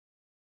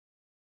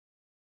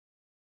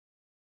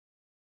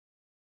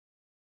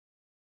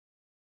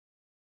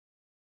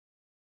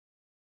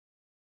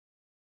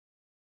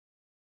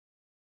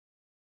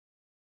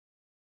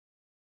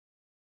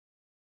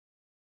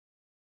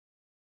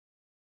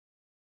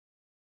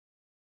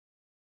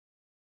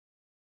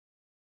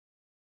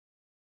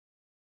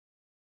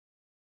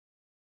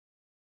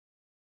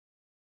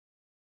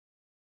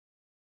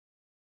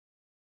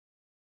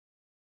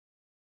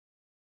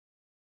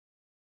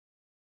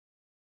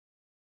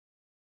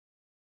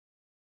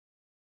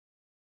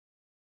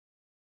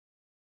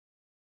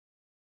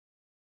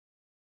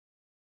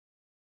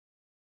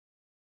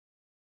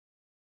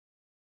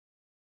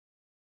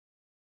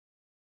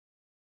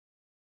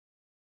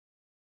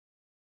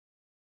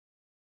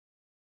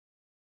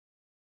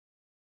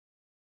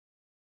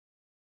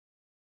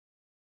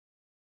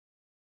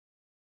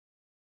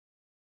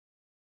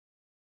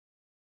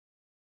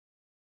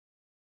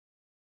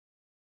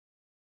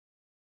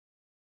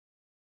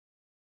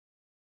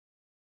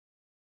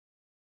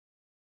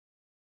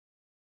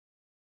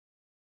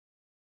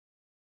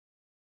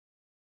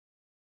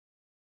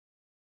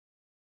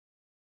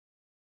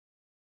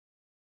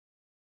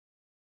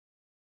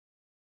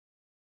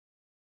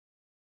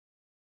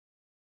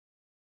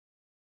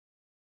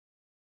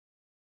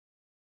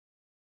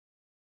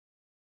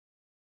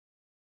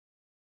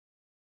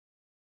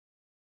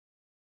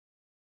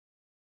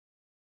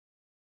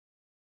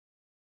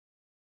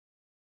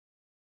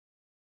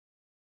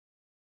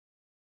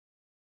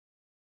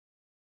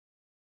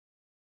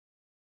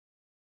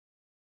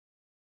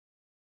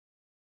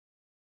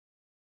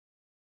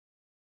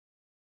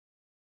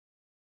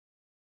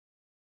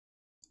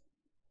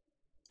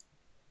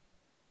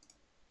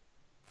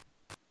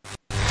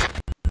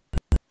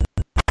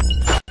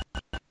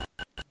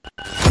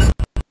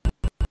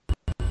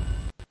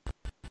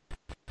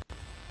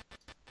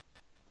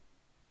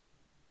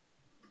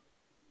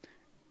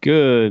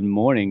Good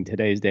morning.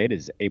 Today's date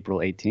is April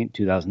 18th,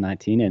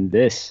 2019, and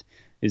this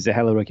is the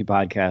Hello Rookie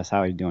Podcast. How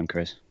are you doing,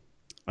 Chris?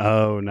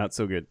 Oh, not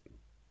so good.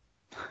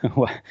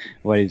 Why,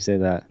 why do you say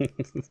that?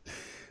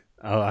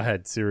 Oh, I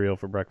had cereal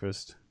for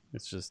breakfast.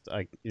 It's just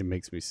it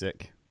makes me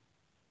sick.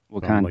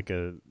 What I'm kind? like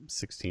a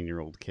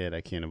 16-year-old kid.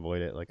 I can't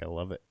avoid it. Like I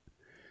love it.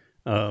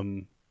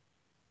 Um,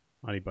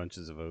 Honey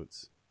bunches of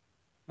oats.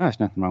 Oh, there's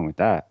nothing wrong with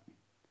that.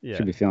 Should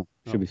Yeah. be feeling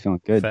should Oh, be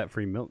feeling good.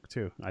 fat-free milk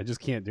too. I just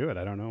can't do it.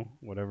 I don't know.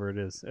 Whatever it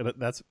is.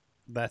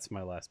 That's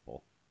my last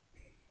bowl.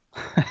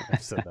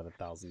 I've said that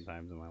 1,000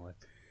 times in my life.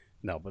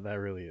 No, but that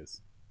really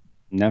is.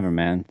 Never,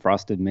 man.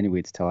 Frosted mini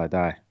wheats till I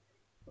die.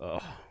 Oh,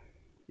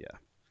 yeah.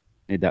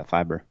 Need that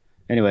fiber.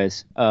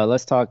 Anyways,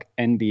 let's talk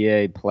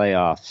NBA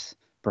playoffs.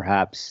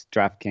 Perhaps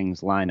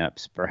DraftKings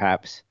lineups.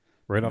 Perhaps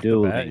Right off the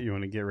bat, dueling. you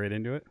want to get right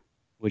into it?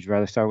 Would you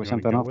rather start with You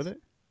want to something go with else?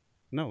 it?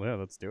 No, yeah,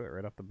 let's do it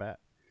right off the bat.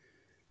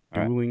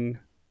 All right. Dueling.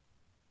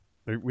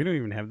 We don't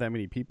even have that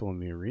many people in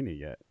the arena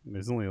yet.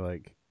 There's only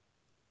like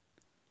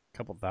a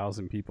couple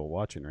thousand people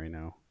watching right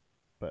now,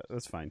 but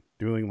that's fine.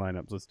 Dueling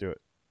lineups, let's do it.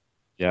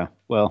 Yeah.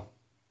 Well,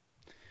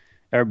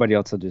 everybody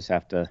else will just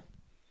have to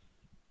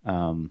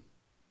um,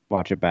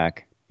 watch it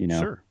back.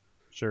 Sure,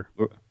 sure.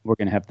 We're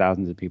going to have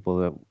thousands of people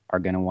that are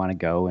going to want to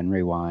go and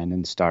rewind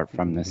and start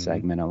from this hmm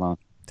segment alone.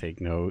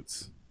 Take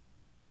notes.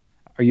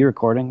 Are you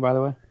recording, by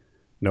the way?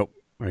 Nope.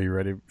 Are you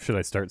ready? Should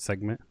I start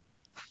segment?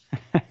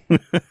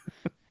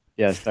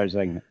 Yeah, start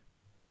segment.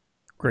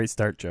 Great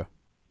start, Joe.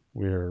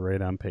 We're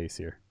right on pace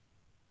here.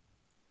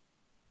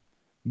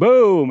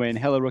 Boom! And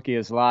Hello Rookie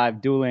is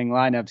live. Dueling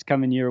lineups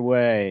coming your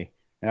way.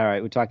 All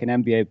right, we're talking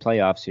NBA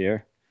playoffs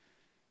here.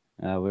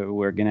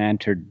 We're going to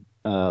enter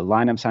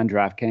lineups on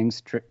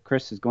DraftKings.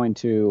 Chris is going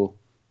to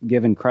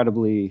give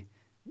incredibly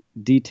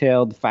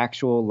detailed,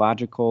 factual,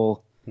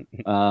 logical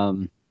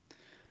um,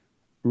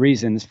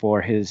 reasons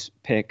for his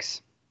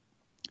picks,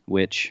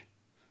 which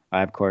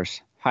I, of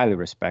course, highly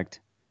respect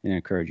and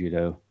encourage you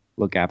to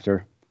look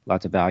after.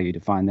 Lots of value to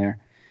find there.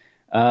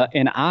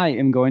 And I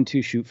am going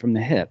to shoot from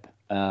the hip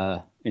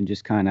and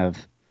just kind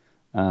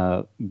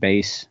of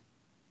base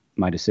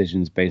my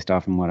decisions based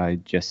off of what I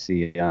just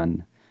see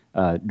on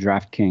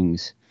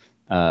DraftKings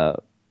uh,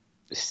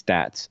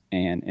 stats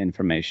and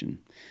information.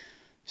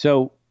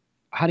 So,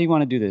 how do you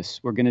want to do this?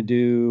 We're gonna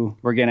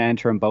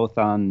enter them both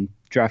on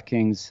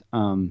DraftKings.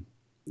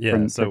 Yeah.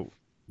 From So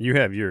you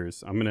have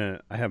yours. I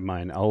have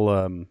mine.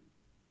 You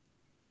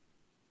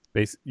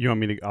want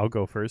me to? I'll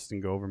go first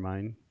and go over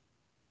mine.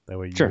 That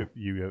way Sure.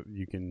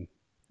 you can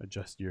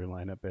adjust your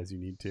lineup as you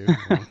need to.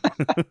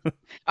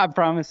 I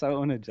promise I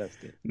won't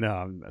adjust it. No,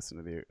 I'm messing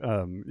with you.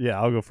 Yeah,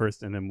 I'll go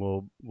first, and then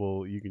we'll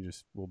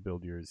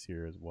build yours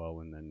here as well,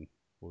 and then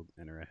we'll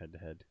enter a head to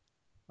head.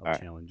 I'll All right.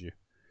 challenge you.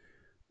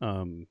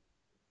 Um,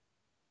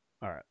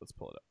 all right, let's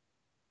pull it up.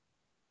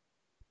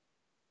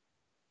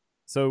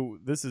 So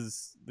this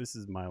is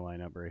my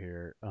lineup right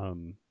here.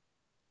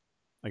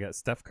 I got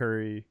Steph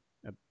Curry.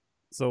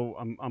 So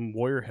I'm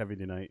Warrior heavy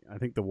tonight. I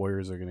think the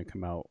Warriors are going to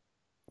come out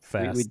We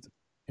we fast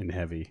and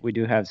heavy. we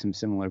do have some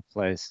similar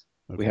plays.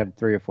 We Okay, have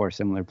three or four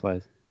similar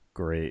plays.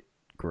 great,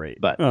 great.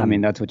 But I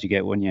mean, that's what you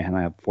get when you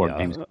have four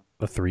games. Yeah,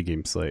 a 3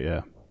 game slate.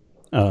 Yeah.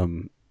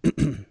 Um,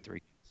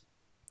 Three.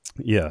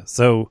 yeah.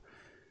 So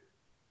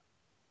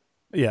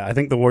yeah, I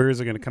think the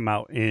Warriors are going to come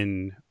out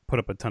and put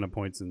up a ton of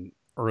points in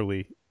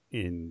early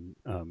in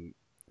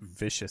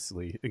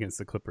viciously against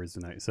the Clippers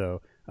tonight.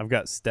 So I've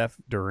got Steph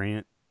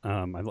Durant.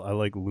 I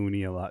like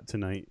Looney a lot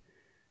tonight,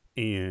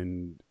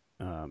 and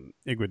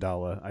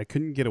Iguodala. I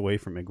couldn't get away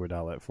from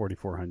Iguodala at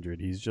 4,400.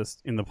 He's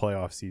just in the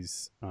playoffs.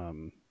 He's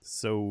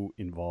so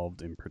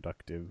involved and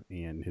productive,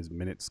 and his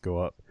minutes go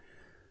up.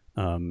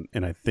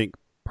 And I think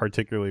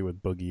particularly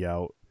with Boogie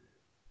out,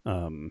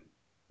 um,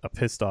 a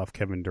pissed off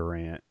Kevin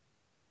Durant.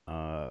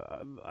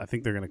 I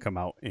think they're going to come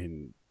out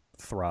and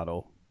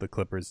throttle the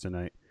Clippers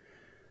tonight.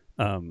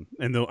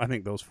 I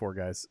think those four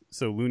guys.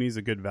 So Looney's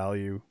a good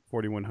value,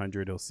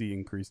 4,100. He'll see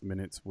increased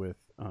minutes with.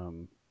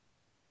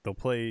 They'll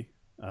play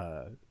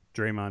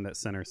Draymond at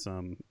center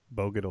some.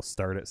 Bogut will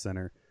start at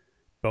center.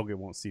 Bogut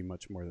won't see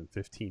much more than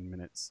 15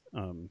 minutes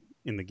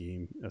in the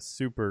game. A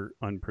super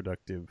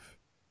unproductive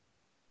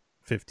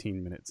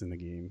 15 minutes in the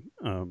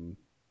game.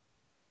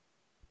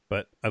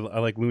 But I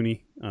like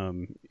Looney.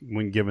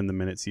 When given the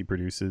minutes he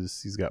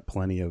produces, he's got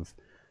plenty of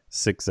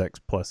 6x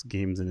plus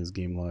games in his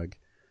game log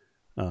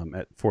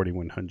at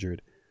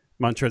 4,100.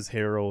 Montrezl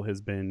Harrell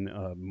has been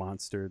a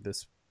monster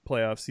this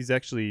playoffs. He's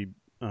actually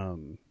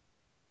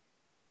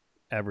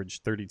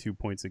averaged 32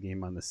 points a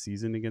game on the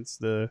season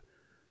against the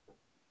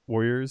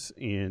Warriors,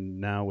 and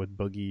now with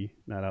Boogie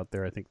not out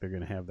there, I think they're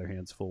going to have their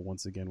hands full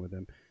once again with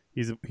him.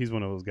 He's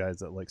one of those guys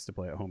that likes to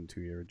play at home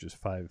too. Or just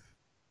five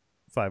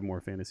more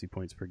fantasy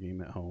points per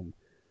game at home.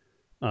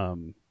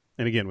 And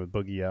again, with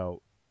Boogie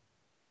out,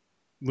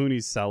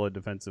 Looney's solid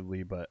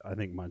defensively, but I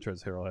think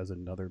Montrezl Harrell has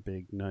another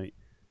big night.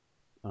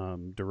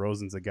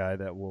 DeRozan's a guy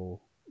that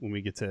will, when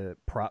we get to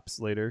props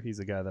later, he's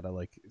a guy that I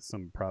like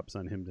some props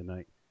on him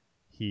tonight.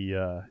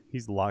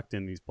 He's locked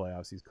in these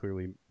playoffs. He's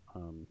clearly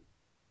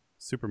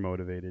super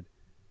motivated.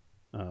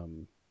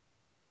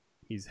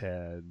 He's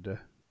had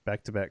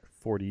back-to-back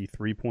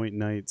 43-point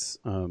nights.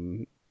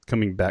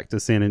 Coming back to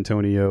San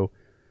Antonio,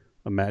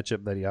 a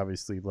matchup that he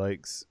obviously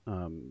likes.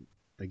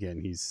 Again,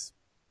 he's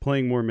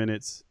playing more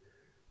minutes.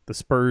 The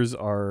Spurs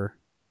are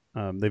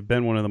they've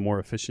been one of the more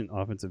efficient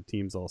offensive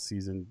teams all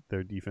season.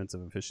 Their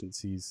defensive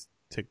efficiencies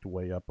ticked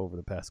way up over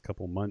the past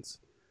couple months.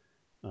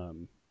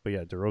 But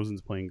yeah,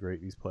 DeRozan's playing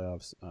great these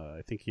playoffs.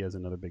 I think he has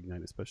another big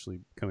night, especially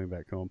coming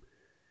back home.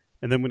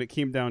 And then when it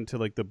came down to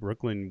like the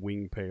Brooklyn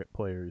wing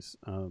players,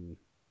 I'm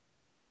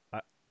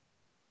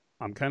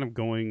kind of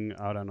going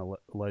out on a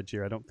ledge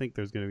here. I don't think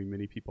there's going to be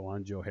many people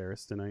on Joe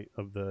Harris tonight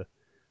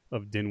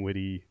of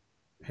Dinwiddie,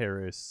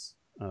 Harris,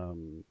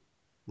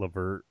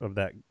 LeVert, of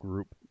that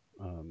group.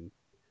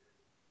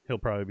 He'll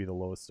probably be the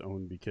lowest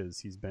owned because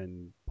he's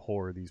been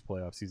poor these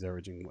playoffs. He's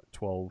averaging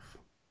 12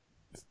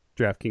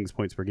 DraftKings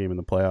points per game in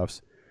the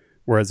playoffs.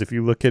 Whereas if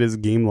you look at his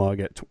game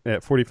log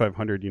at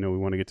 4,500, we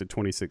want to get to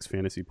 26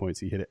 fantasy points.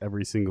 He hit it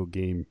every single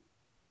game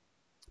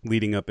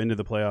leading up into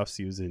the playoffs.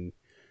 He was in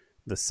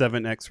the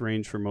 7x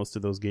range for most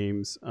of those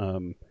games.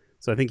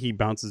 So I think he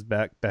bounces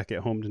back at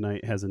home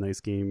tonight, has a nice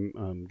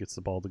game, gets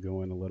the ball to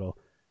go in a little.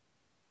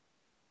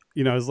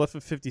 I was left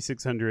with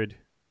 5,600.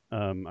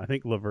 I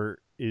think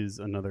LeVert is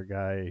another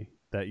guy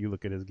that you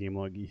look at his game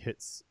log. He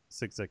hits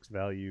 6x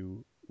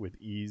value with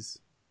ease.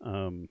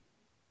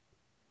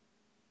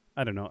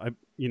 I don't know. I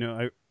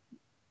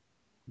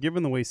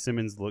given the way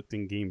Simmons looked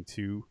in game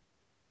 2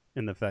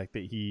 and the fact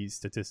that he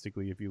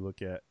statistically, if you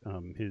look at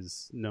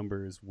his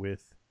numbers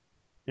with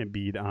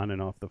Embiid on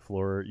and off the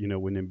floor,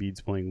 when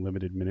Embiid's playing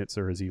limited minutes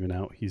or is even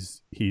out,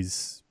 he's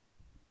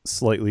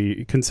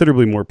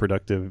considerably more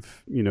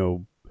productive. I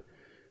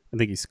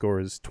think he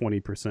scores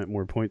 20%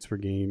 more points per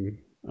game,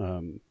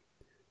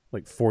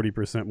 like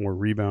 40% more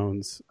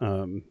rebounds.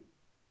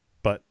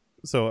 But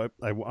so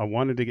I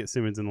wanted to get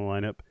Simmons in the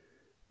lineup.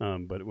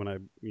 But when I,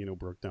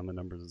 broke down the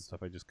numbers and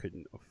stuff, I just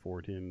couldn't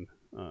afford him.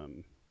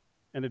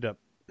 Ended up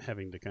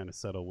having to kind of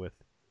settle with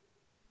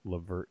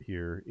LeVert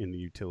here in the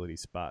utility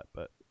spot.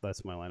 But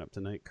that's my lineup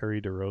tonight.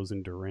 Curry,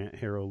 DeRozan, Durant,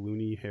 Harrell,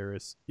 Looney,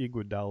 Harris,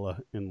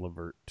 Iguodala, and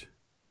LeVert.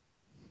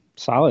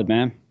 Solid,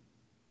 man.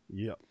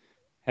 Yep.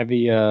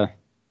 Heavy,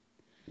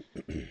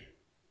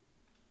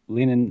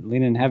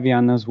 leaning heavy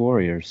on those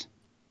Warriors.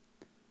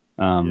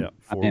 Yeah,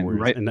 Warriors.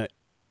 Right, and that,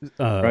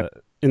 right.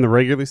 In the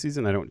regular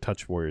season, I don't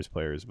touch Warriors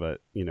players, but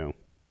I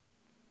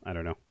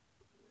don't know.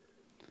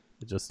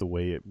 Just the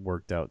way it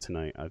worked out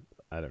tonight,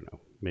 I don't know.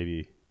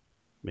 Maybe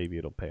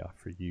it'll pay off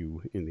for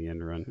you in the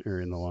end run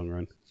or in the long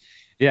run.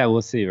 Yeah,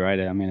 we'll see, right?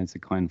 I mean, it's a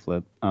coin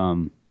flip.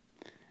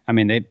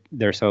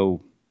 They're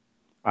so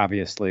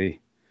obviously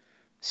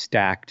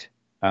stacked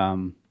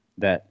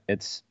that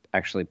it's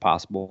actually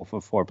possible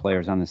for 4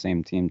 players on the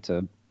same team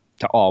to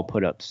all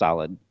put up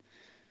solid,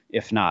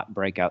 if not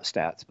breakout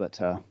stats. But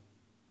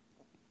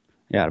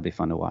yeah, it'll be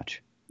fun to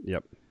watch.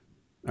 Yep.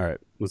 All right,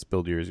 let's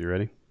build yours. You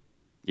ready?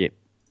 Yep.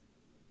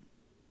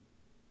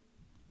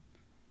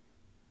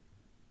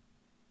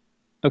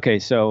 Okay,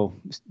 so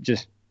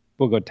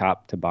we'll go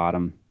top to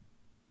bottom,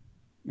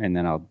 and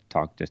then I'll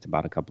talk just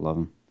about a couple of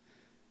them.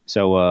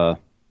 So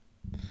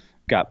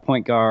got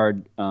point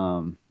guard,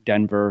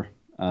 Denver,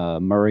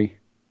 Murray.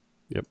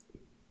 Yep.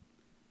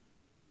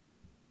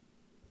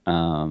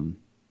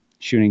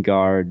 Shooting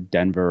guard,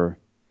 Denver,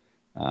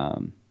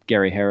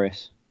 Gary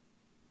Harris.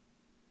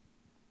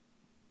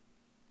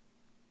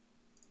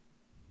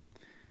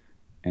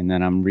 And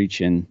then I'm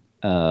reaching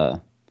San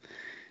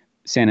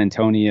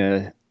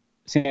Antonio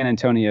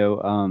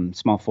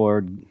small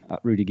forward,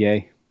 Rudy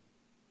Gay.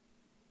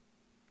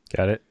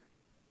 Got it.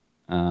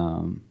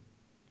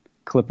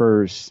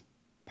 Clippers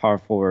power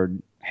forward,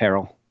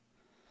 Harrell,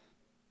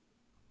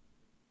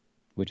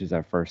 which is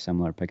our first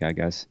similar pick, I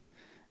guess.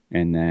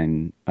 And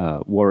then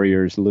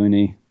Warriors,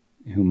 Looney,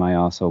 whom I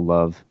also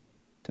love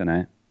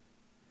tonight.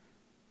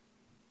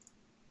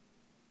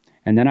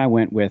 And then I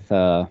went with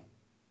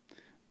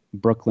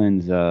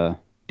Brooklyn's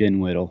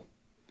Dinwiddie.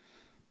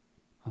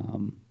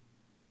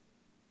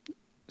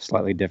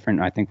 Slightly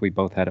different. I think we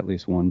both had at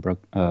least one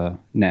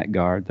net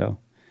guard, though.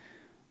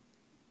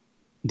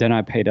 Then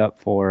I paid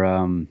up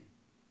for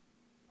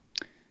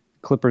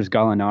Clippers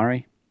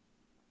Gallinari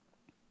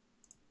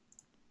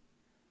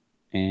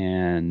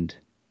and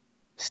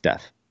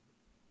Steph.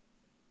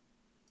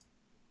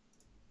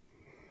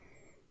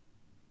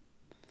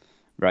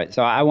 Right.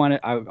 So I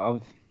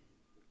was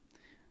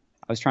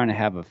trying to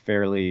have a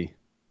fairly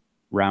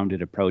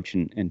rounded approach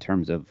in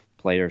terms of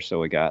players. So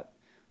we got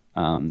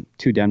 2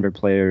 Denver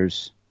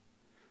players,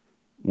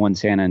 1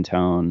 San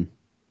Antonio,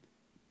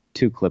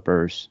 2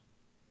 Clippers,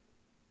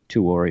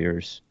 2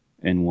 Warriors,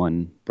 and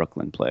 1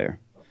 Brooklyn player.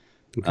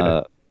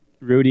 Okay.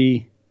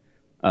 Rudy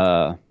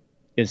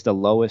is the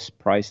lowest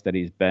price that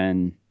he's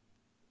been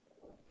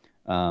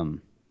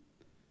in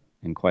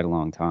quite a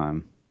long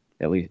time,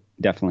 at least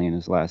definitely in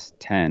his last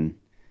 10.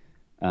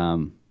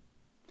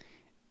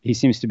 He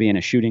seems to be in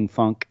a shooting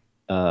funk.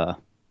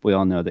 We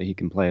all know that he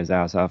can play his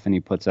ass off, and he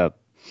puts up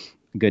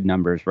good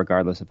numbers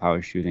regardless of how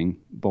he's shooting,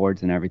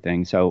 boards and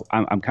everything. So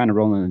I'm kind of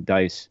rolling the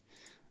dice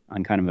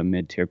on kind of a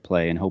mid-tier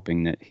play and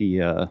hoping that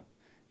he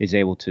is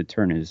able to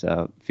turn his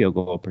field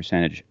goal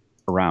percentage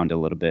around a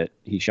little bit.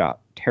 He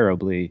shot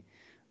terribly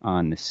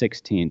on the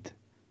 16th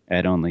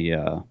at only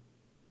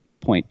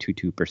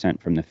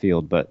 0.22% from the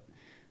field, but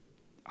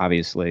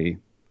obviously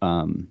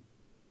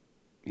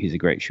he's a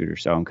great shooter,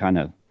 so I'm kind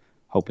of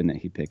hoping that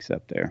he picks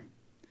up there.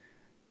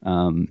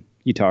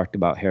 You talked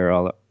about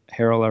Harrell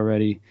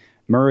already.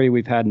 Murray,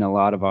 we've had in a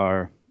lot of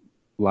our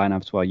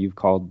lineups while you've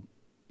called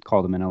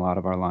him in a lot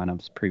of our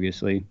lineups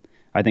previously.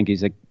 I think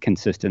he's a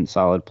consistent,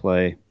 solid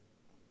play.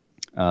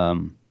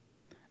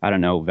 I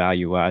don't know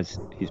value-wise.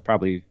 He's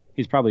probably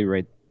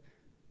right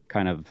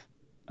kind of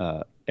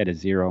at a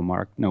 0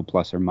 mark, no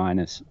plus or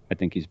minus. I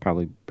think he's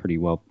probably pretty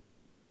well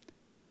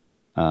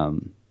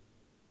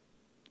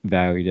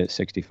valued at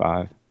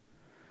 65.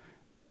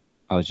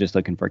 I was just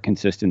looking for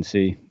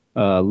consistency.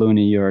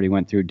 Looney, you already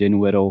went through.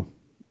 Dinwiddie.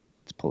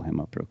 Let's pull him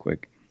up real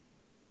quick.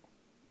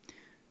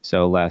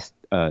 So last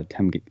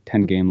 10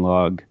 game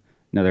log,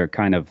 another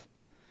kind of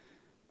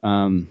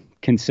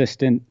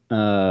consistent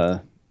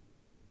 20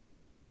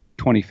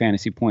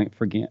 fantasy point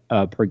per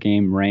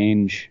game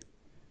range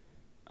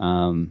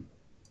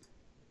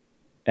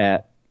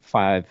at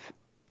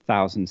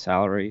 5,000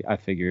 salary. I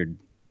figured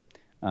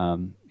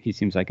he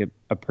seems like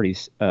a pretty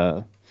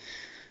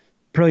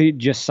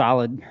just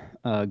solid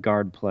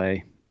guard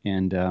play,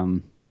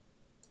 and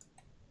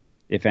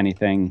if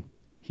anything,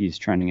 he's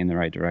trending in the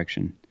right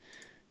direction.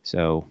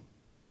 So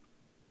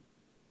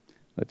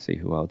let's see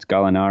who else.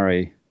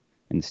 Gallinari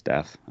and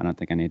Steph. I don't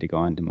think I need to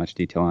go into much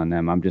detail on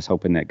them. I'm just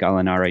hoping that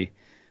Gallinari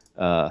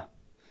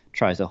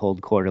tries to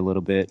hold court a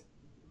little bit,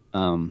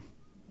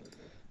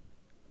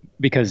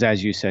 because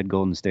as you said,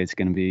 Golden State's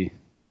going to be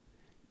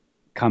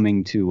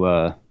coming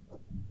to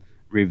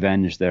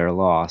revenge their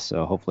loss.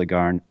 So hopefully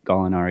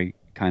Gallinari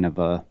kind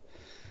of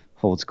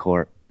holds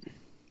court.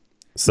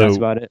 So that's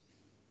about it.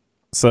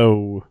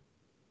 So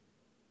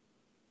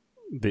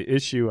the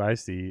issue I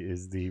see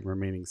is the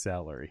remaining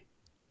salary.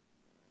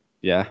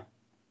 Yeah.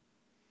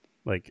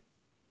 Like,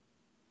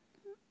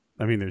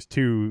 I mean, there's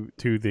two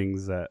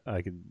things that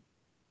I could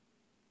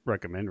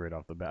recommend right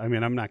off the bat. I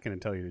mean, I'm not going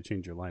to tell you to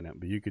change your lineup,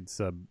 but you could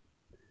sub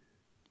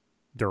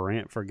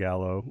Durant for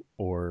Gallo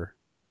or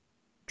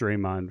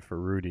Draymond for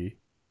Rudy.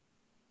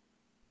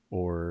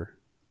 Or,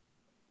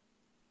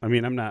 I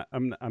mean,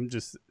 I'm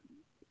just,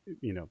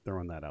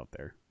 throwing that out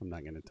there. I'm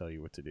not going to tell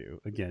you what to do.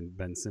 Again,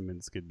 Ben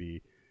Simmons could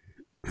be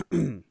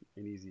an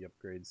easy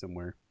upgrade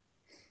somewhere.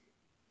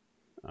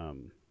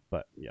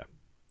 But yeah,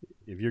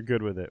 if you're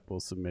good with it, we'll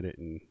submit it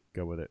and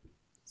go with it.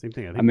 Same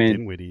thing. I think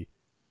Dinwiddie.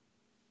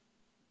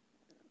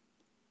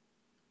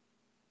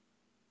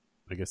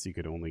 I guess you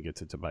could only get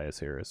to Tobias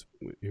Harris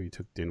if you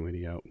took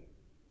Dinwiddie out.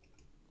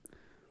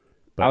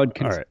 But,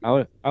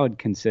 I would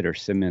consider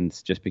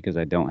Simmons just because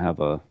I don't have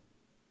a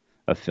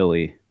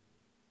Philly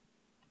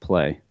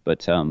play,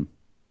 but I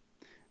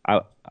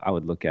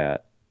would look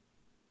at,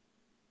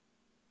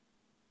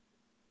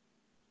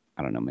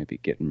 I don't know, maybe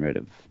getting rid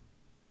of.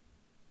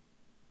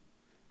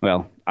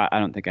 Well, I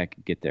don't think I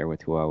could get there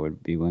with who I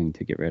would be willing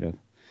to get rid of.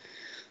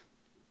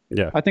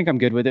 Yeah, I think I'm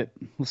good with it.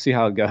 We'll see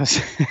how it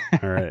goes.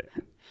 All right.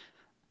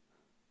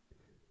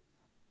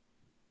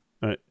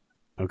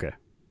 Okay.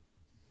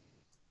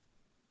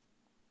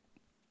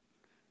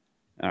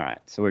 All right,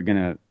 so we're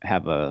gonna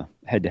have a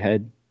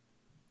head-to-head.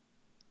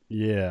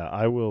 Yeah,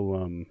 I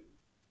will.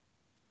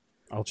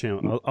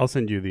 I'll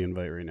send you the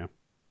invite right now,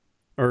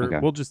 or okay.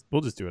 we'll just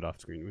do it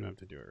off screen. We don't have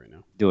to do it right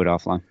now. Do it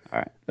offline. All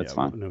right, that's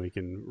fine. And then we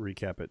can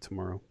recap it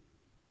tomorrow.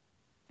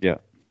 Yeah,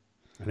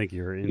 I think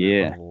you're in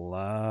a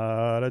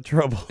lot of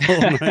trouble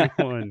on that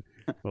one,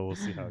 but we'll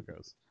see how it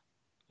goes.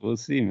 We'll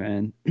see,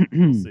 man.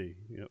 We'll see.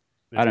 Yep.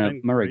 I don't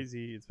know, Murray.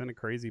 Crazy. It's been a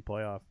crazy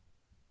playoff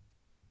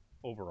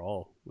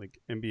overall, like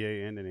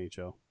NBA and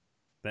NHL.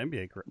 The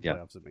NBA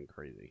playoffs have been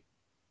crazy.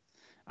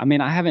 I mean,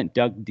 I haven't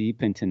dug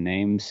deep into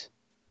names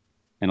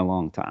in a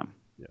long time.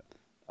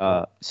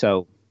 Yeah.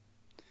 So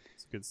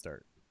it's a good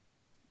start.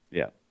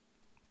 Yeah.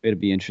 It'll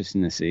be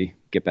interesting to see.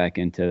 Get back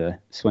into the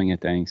swing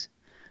of things.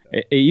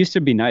 Yeah. It used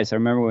to be nice. I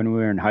remember when we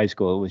were in high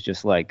school, it was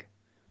just like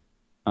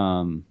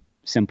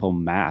simple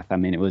math. I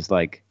mean, it was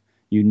like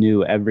you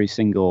knew every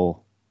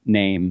single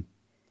name,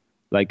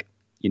 like,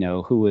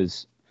 who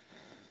was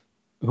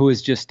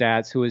just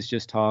stats, who was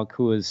just talk,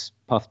 who was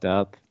puffed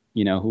up,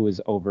 who was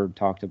over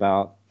talked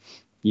about.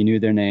 You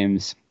knew their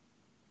names,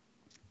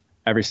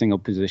 every single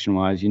position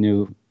wise. You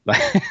knew,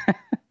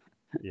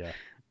 yeah.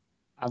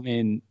 I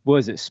mean, what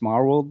was it,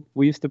 Small World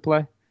we used to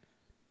play?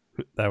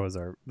 That was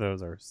our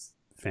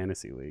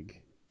fantasy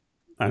league.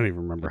 I don't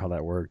even remember how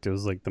that worked. It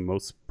was like the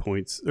most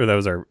points, or that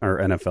was our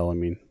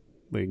NFL,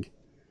 league.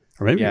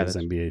 Or maybe it was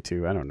NBA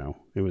too. I don't know.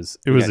 It was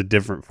a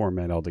different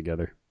format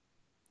altogether.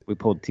 We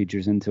pulled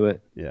teachers into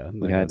it. Yeah,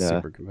 we had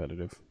super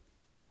competitive.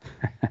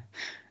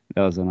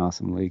 That was an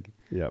awesome league.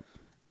 Yep.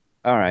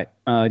 All right.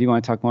 Do you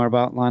want to talk more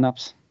about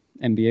lineups,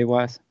 NBA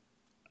wise?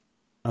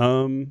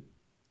 No,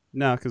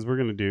 because we're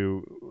gonna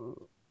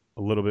do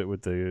a little bit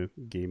with the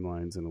game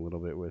lines and a little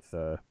bit with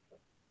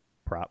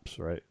props,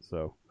 right?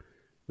 So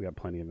We got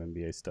plenty of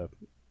NBA stuff.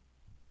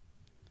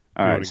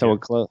 All right, so we'll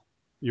close.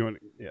 You want?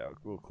 Yeah,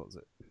 we'll close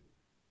it.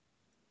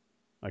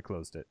 I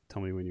closed it.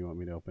 Tell me when you want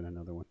me to open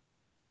another one.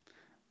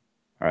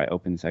 All right,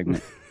 open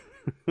segment.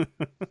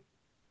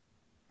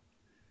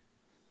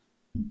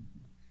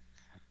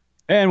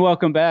 And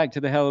welcome back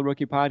to the Hello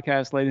Rookie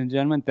Podcast, ladies and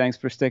gentlemen. Thanks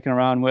for sticking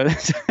around with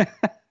us.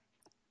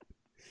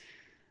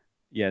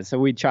 Yeah, so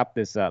we chopped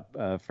this up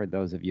for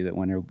those of you that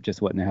wonder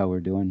just what in the hell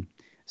we're doing,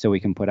 so we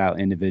can put out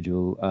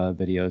individual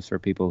videos for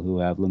people who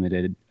have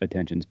limited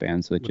attention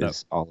spans, which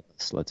is all of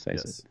us, let's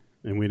face it.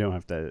 And we don't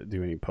have to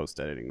do any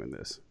post-editing with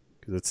this,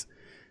 because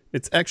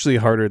it's actually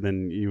harder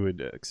than you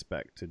would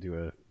expect to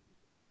do a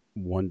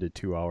 1 to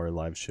 2 hour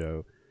live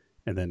show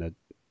and then a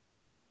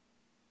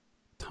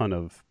ton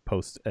of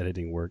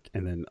post-editing work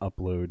and then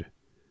upload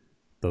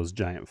those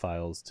giant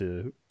files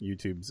to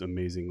YouTube's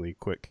amazingly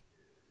quick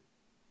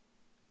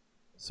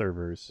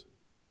servers.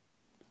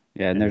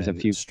 Yeah, and there's a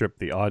few. Strip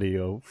the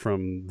audio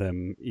from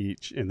them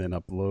each and then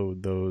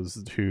upload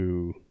those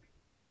to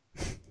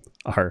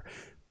our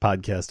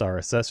podcast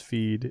RSS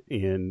feed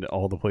and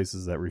all the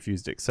places that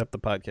refuse to accept the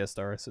podcast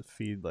RSS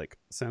feed, like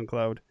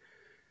SoundCloud.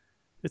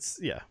 It's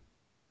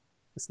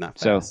not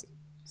fast.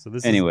 So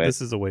this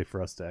is a way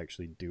for us to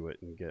actually do it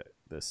and get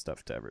this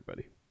stuff to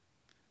everybody.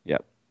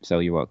 Yep. So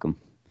you're welcome.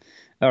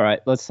 All right,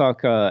 let's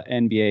talk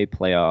NBA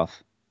playoff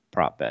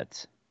prop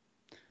bets.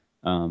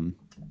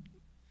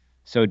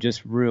 So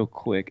just real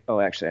quick. Oh,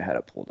 actually, I had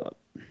it pulled up.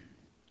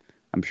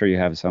 I'm sure you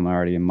have some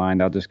already in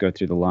mind. I'll just go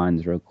through the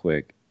lines real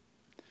quick.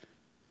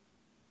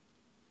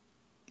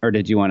 Or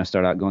did you want to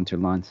start out going through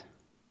lines?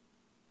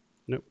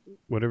 Nope.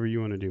 Whatever you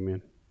want to do,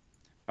 man.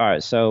 All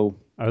right, so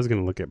I was going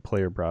to look at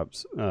player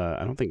props.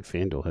 I don't think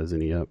FanDuel has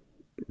any up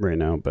right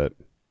now, but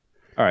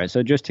all right.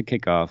 So just to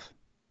kick off,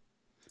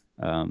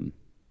 NBA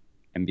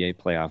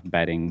playoff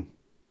betting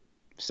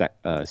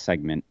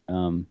segment.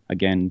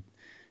 Again,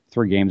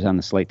 3 games on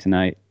the slate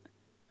tonight.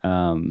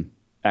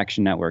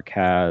 Action Network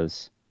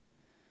has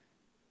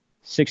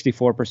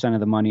 64% of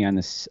the money on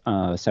the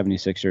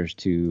 76ers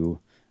to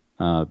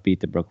beat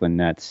the Brooklyn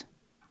Nets.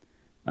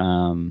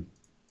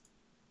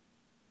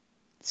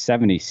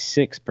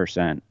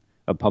 76%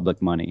 of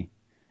public money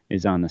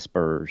is on the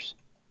Spurs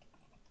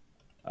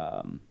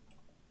to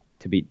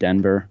beat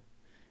Denver,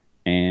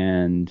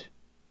 and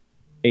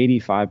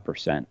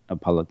 85% of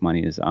public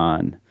money is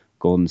on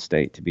Golden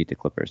State to beat the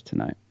Clippers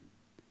tonight.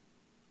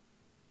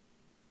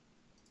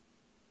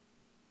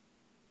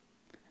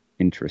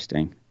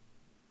 Interesting.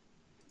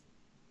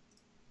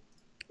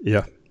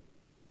 Yeah.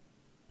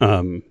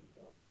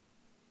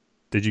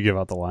 Did you give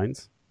out the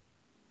lines?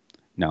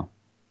 No.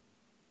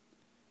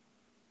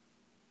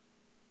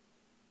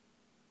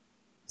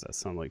 Does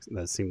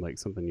that seem like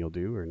something you'll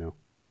do or no?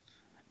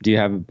 Do you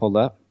have it pulled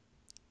up?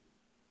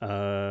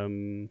 I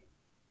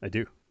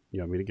do. You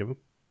want me to give them?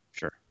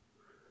 Sure.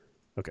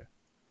 Okay.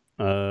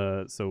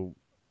 So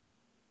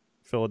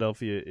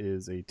Philadelphia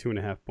is a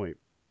 2.5 point.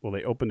 Well,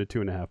 they opened a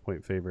 2.5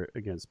 point favorite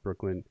against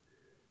Brooklyn.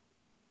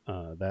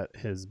 That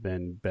has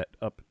been bet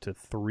up to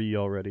 3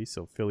 already.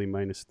 So Philly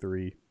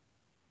 -3.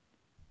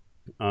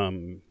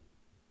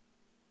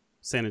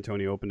 San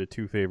Antonio opened a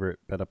 2 favorite,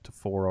 bet up to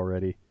 4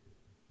 already.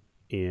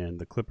 And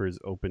the Clippers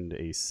opened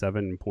a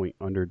 7-point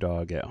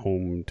underdog at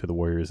home to the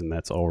Warriors, and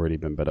that's already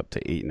been bet up to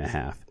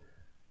 8.5.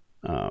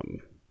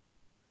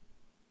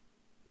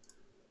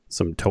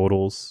 Some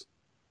totals.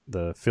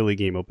 The Philly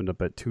game opened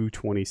up at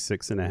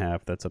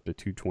 226.5. That's up to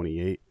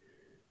 228.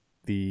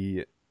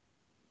 The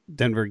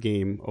Denver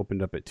game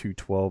opened up at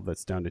 212.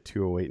 That's down to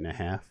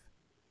 208.5.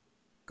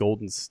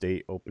 Golden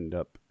State opened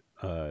up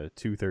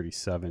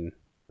 237.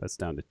 That's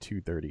down to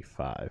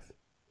 235.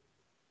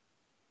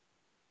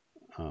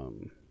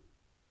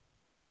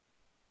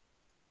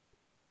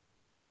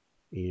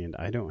 And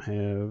I don't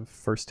have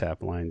first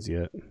half lines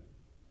yet.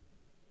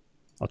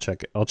 I'll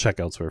check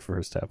elsewhere for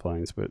first half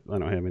lines, but I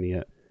don't have any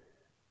yet.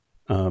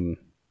 I'm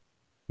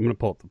gonna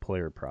pull up the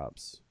player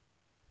props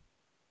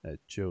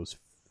at Joe's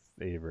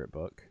favorite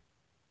book.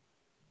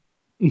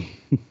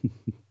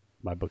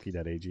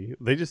 MyBookie.ag.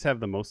 They just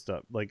have the most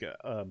up. Like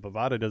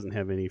Bovada doesn't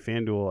have any.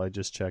 FanDuel, I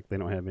just checked, they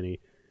don't have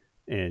any.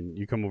 And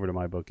you come over to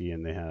MyBookie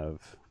and they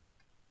have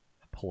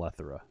a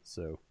plethora.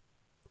 So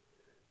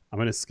I'm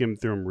going to skim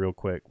through them real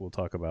quick. We'll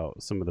talk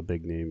about some of the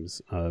big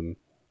names.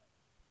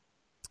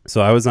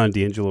 So I was on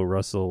D'Angelo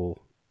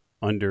Russell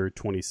under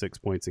 26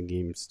 points in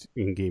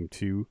game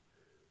 2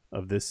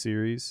 of this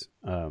series.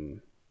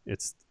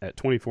 It's at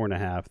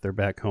 24.5. They're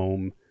back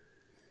home.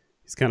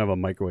 He's kind of a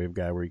microwave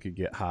guy where he could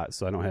get hot,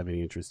 so I don't have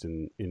any interest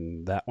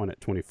in that one at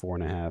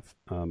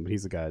 24.5.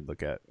 He's the guy I'd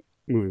look at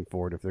moving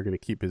forward if they're going to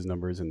keep his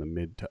numbers in the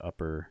mid to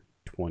upper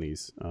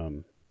 20s.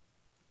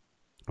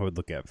 I would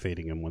look at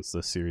fading him once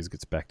the series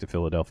gets back to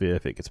Philadelphia,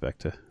 if it gets back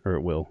to, or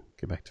it will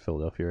get back to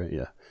Philadelphia, right?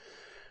 Yeah.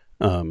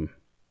 Then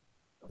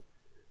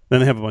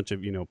they have a bunch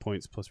of,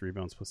 points plus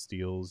rebounds plus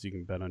steals. You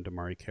can bet on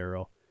DeMarre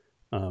Carroll.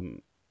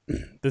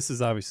 This is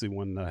obviously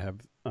one that I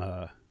have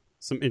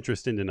some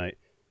interest in tonight.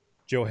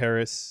 Joe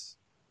Harris,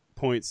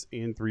 points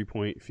and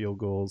 3-point field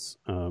goals.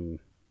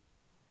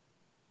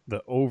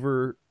 The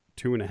over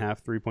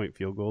 2.5 3-point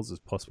field goals is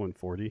plus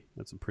 140.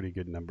 That's a pretty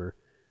good number.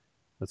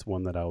 That's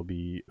one that I'll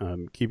be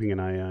keeping an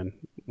eye on.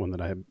 One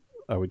that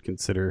I would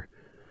consider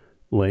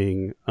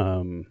laying.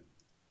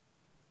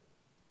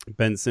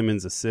 Ben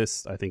Simmons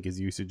assists. I think his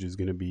usage is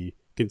going to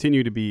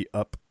continue to be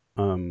up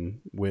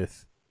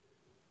with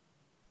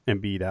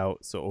Embiid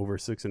out. So over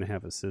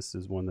 6.5 assists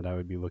is one that I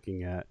would be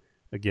looking at.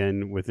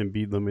 Again, with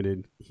Embiid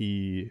limited,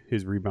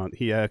 his rebound.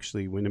 He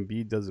actually, when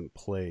Embiid doesn't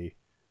play,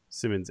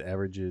 Simmons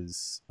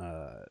averages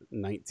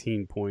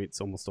 19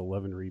 points, almost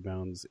 11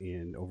 rebounds,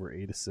 and over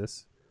 8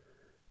 assists.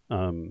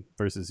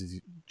 Versus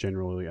he's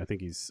generally, I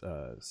think he's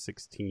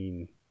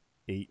 16,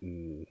 8,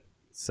 and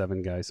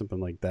 7 guy, something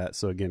like that.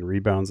 So again,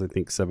 rebounds, I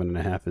think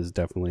 7.5 is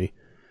definitely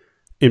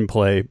in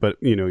play, but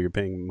you're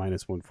paying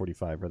minus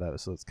 145 for that.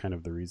 So that's kind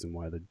of the reason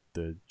why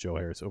the Joe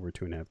Harris over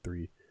 2.5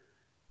 3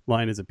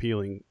 line is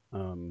appealing.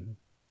 Some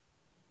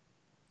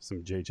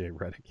JJ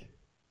Redick.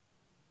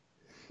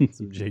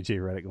 Some JJ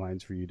Redick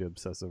lines for you to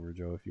obsess over,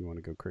 Joe, if you want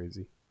to go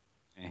crazy.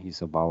 Yeah, he's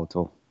so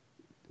volatile.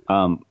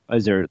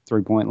 Is there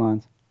 3-point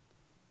lines?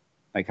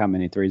 Like how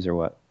many threes or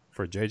what?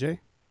 For JJ?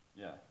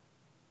 Yeah.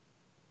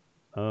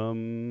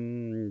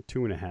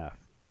 2.5.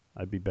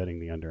 I'd be betting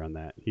the under on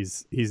that.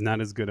 He's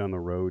not as good on the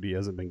road. He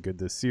hasn't been good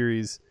this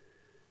series.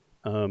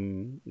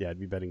 Yeah, I'd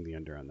be betting the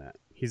under on that.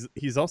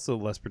 He's also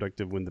less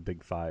productive when the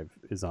big five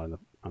is on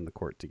the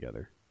court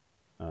together.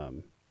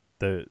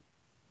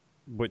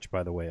 Which,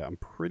 by the way, I'm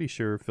pretty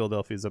sure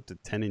Philadelphia's up to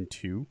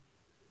 10-2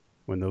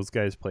 when those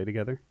guys play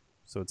together.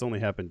 So it's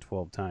only happened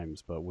 12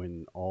 times, but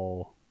when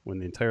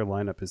the entire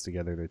lineup is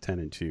together, they're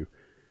 10-2,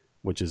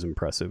 which is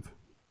impressive.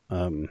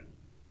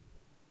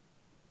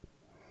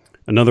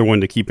 Another one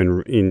to keep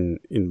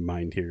in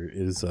mind here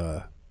is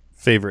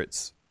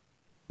favorites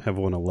have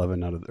won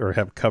 11 or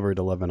have covered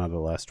 11 out of the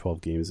last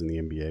 12 games in the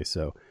NBA.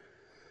 So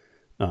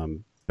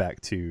back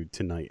to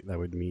tonight, that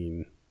would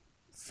mean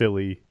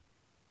Philly,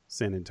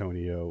 San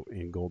Antonio,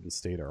 and Golden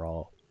State are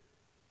all,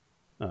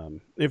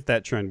 if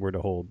that trend were to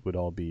hold, would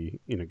all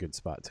be in a good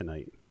spot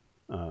tonight.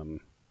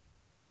 Some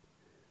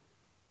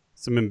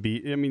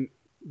Embiid, I mean,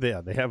 they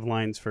have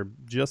lines for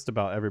just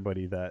about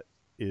everybody that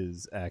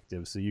is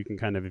active. So you can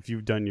kind of, if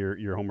you've done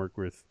your homework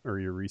with, or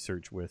your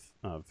research with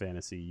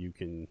fantasy, you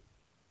can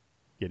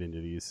get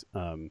into these.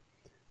 I'm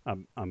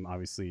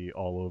obviously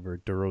all over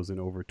DeRozan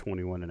over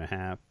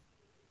 21.5.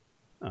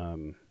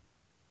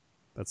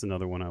 That's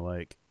another one I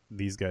like.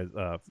 These guys,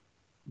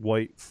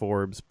 White,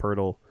 Forbes,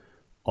 Pirtle,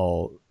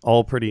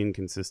 all pretty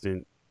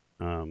inconsistent.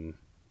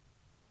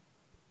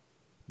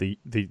 The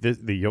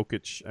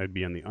Jokic, I'd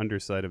be on the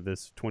underside of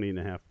this,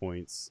 20.5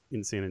 points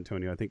in San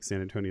Antonio. I think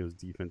San Antonio's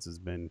defense has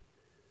been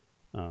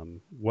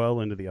well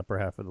into the upper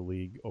half of the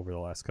league over the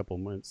last couple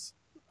of months.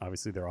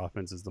 Obviously, their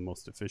offense is the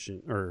most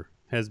efficient, or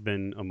has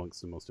been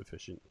amongst the most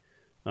efficient.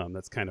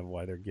 That's kind of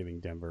why they're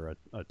giving Denver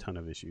a ton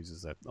of issues,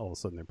 is that all of a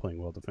sudden they're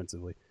playing well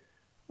defensively.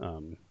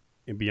 And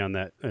beyond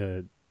that,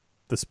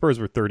 the Spurs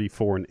were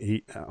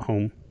 34-8 at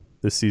home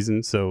this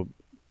season, so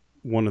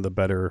one of the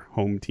better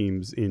home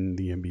teams in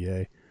the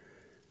NBA.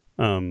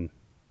 And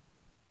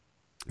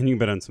you can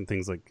bet on some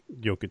things like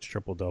Jokic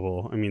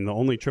triple-double. I mean, the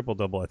only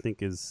triple-double I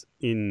think is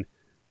in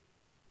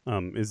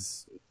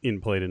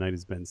play tonight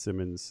is Ben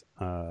Simmons,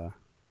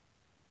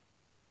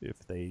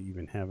 if they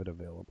even have it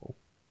available.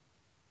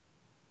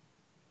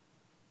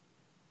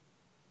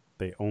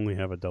 They only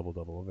have a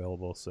double-double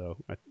available, so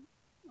I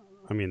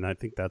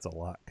think that's a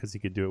lot because he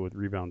could do it with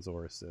rebounds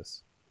or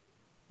assists.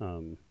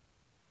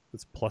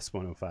 It's plus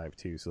 105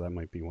 too, so that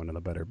might be one of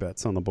the better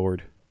bets on the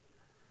board.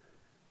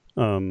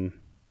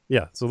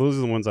 Yeah, so those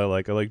are the ones I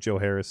like. I like Joe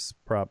Harris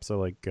props. I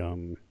like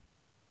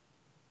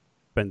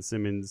Ben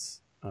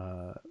Simmons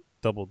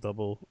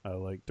double-double. I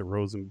like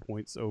DeRozan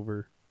points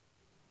over.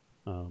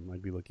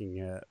 I'd be looking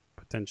at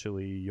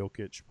potentially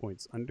Jokic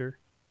points under.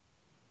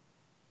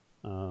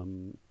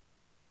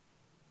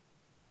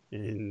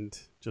 And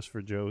just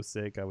for Joe's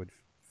sake, I would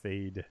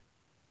fade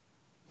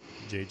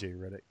JJ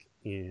Redick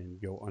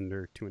and go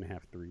under 2.5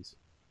 threes.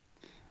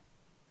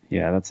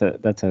 Yeah, that's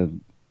a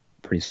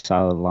pretty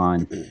solid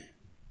line.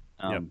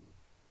 Yep.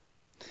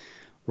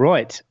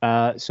 Right.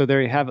 So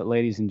there you have it,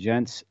 ladies and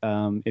gents.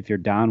 If you're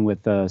down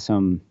with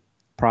some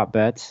prop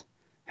bets,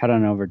 head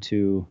on over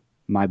to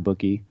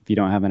MyBookie. If you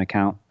don't have an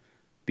account,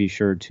 be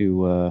sure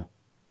to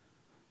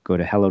go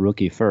to Hello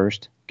Rookie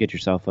first. Get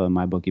yourself a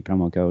MyBookie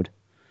promo code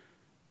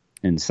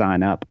and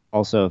sign up.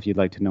 Also, if you'd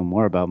like to know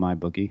more about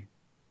MyBookie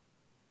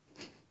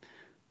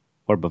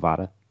or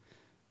Bovada,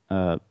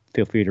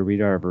 feel free to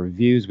read our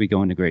reviews. We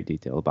go into great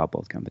detail about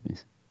both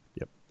companies.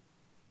 Yep.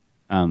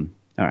 All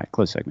right,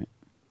 close segment.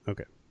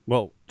 Okay.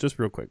 Well, just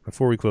real quick,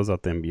 before we close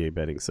out the NBA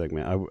betting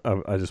segment,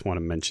 I just want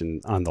to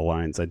mention on the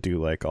lines, I do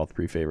like all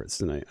three favorites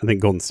tonight. I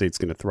think Golden State's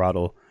going to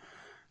throttle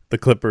the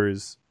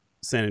Clippers.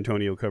 San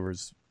Antonio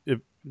covers,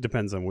 it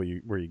depends on where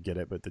you get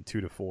it, but the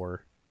 2-4,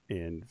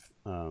 and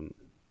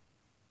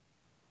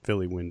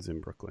Philly wins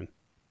in Brooklyn.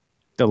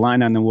 The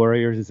line on the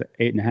Warriors is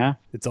 8.5.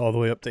 It's all the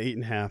way up to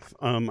 8.5.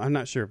 I'm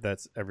not sure if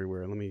that's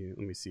everywhere. Let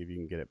me see if you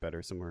can get it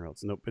better somewhere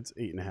else. Nope, it's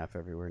 8.5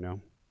 everywhere now.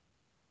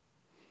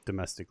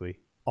 domestically.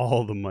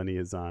 All the money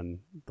is on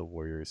the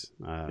Warriors.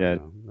 I don't Yeah,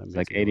 know. That it's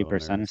makes like me a little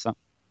 80% or nervous.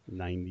 something.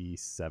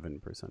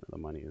 97% of the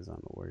money is on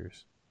the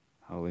Warriors.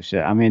 Holy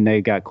shit! I mean,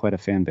 they got quite a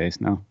fan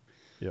base now.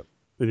 Yep.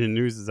 And the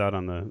news is out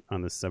on the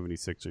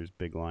 76ers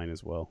big line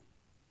as well.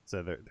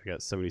 So they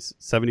got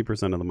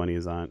 70% of the money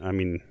is on. I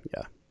mean,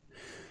 yeah.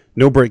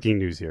 No breaking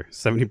news here.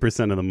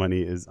 70% of the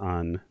money is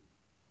on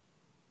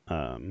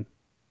um,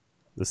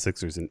 the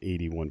Sixers, and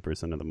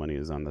 81% of the money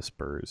is on the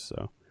Spurs.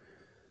 So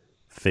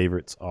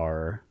favorites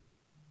are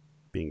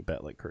being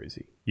bet like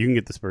crazy. You can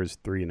get the Spurs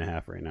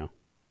 3.5 right now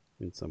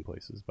in some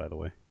places, by the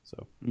way.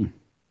 So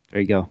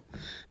There you go.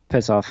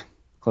 Piss off.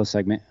 Close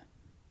segment.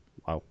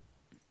 wow.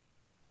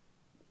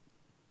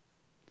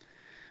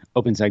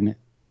 Open segment.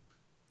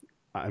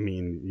 I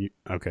mean,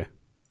 okay.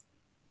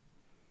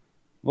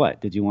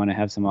 What? Did you want to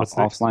have some What's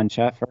next? offline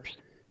chat first?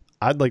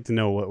 I'd like to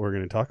know what we're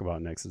going to talk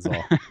about next. Is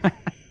all.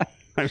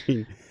 I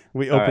mean,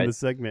 we All open right. the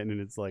segment and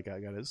it's like I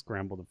got to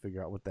scramble to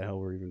figure out what the hell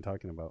we're even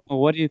talking about. Well,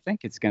 what do you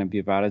think it's going to be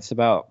about? It's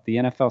about the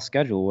NFL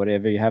schedule.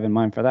 Whatever you have in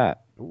mind for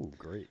that. Oh,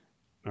 great.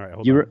 All right,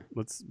 hold You on. re-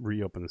 Let's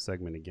reopen the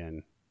segment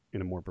again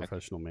in a more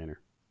professional manner.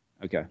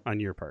 Okay. On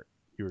your part,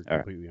 you were All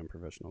right. completely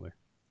unprofessional there.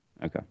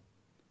 Okay.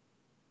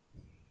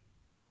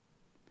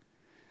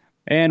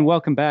 And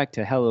welcome back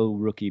to Hello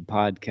Rookie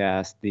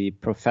Podcast, the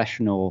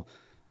professional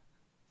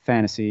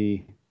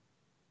fantasy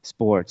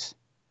sports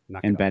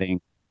Knock and it off.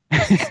 betting.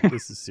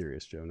 This is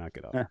serious, Joe. Knock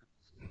it off.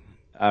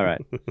 All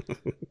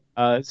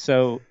right.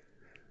 So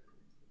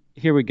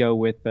here we go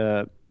with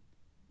the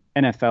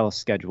NFL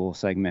schedule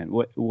segment.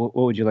 What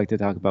would you like to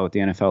talk about with the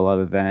NFL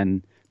other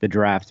than the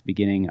draft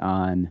beginning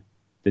on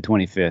the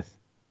 25th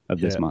of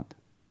this month?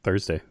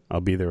 Thursday.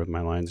 I'll be there with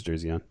my Lions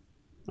jersey on.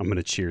 I'm going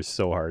to cheer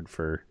so hard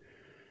for,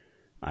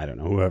 I don't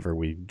know, whoever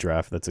we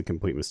draft. That's a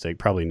complete mistake.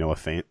 Probably Noah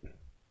Fant.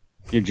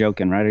 You're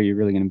joking, right? Are you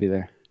really going to be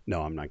there?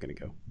 No, I'm not going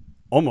to go.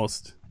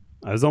 Almost.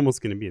 I was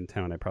almost going to be in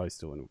town. I probably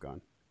still wouldn't have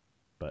gone.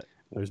 But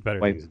there's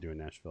better things to do in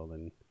Nashville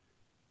than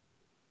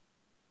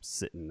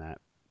sit in that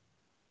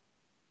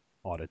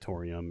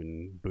auditorium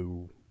and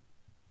boo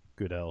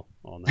Goodell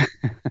all night.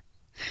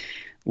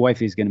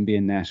 Wifey's going to be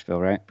in Nashville,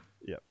 right?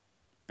 Yep.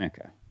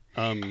 Okay.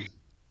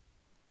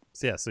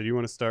 So do you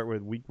want to start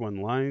with week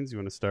 1 lines? You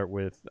want to start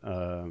with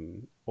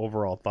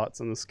overall thoughts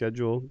on the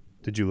schedule?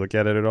 Did you look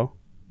at it at all?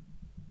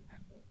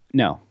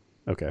 No.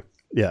 Okay.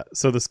 Yeah.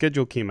 So the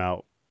schedule came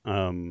out.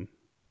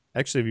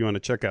 Actually, if you want to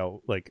check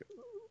out like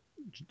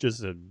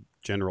just a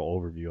general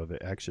overview of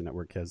it, Action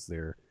Network has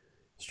their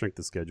strength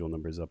of schedule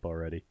numbers up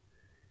already.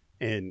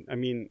 And I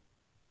mean,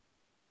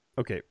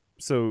 okay.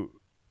 So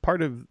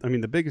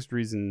the biggest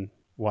reason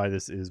why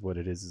this is what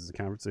it is the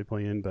conference they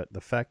play in, but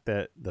the fact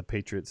that the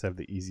Patriots have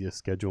the easiest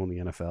schedule in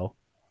the NFL,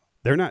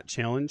 they're not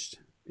challenged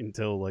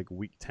until like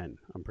week 10,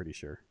 I'm pretty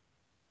sure.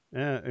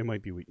 It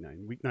might be week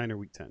 9 or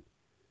week 10.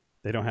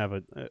 They don't have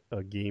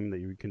a game that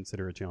you would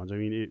consider a challenge. I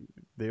mean,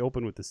 they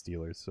open with the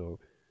Steelers, so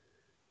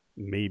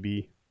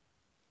maybe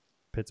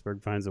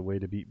Pittsburgh finds a way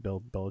to beat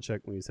Bill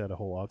Belichick when he's had a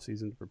whole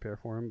offseason to prepare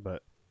for him,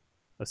 but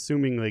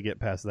assuming they get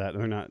past that,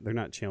 they're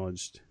not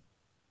challenged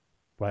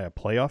by a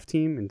playoff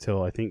team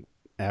until I think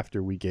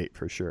after week 8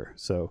 for sure.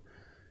 So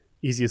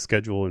easiest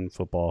schedule in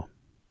football.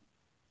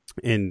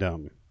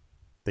 And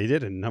they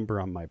did a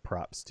number on my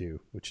props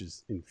too, which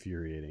is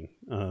infuriating.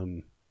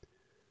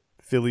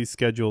 Philly's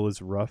schedule is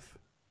rough.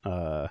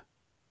 I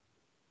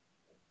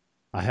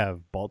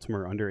have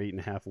Baltimore under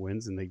 8.5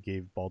 wins, and they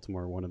gave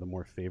Baltimore one of the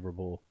more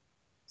favorable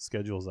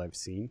schedules I've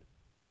seen.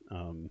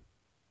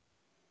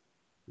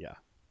 Yeah.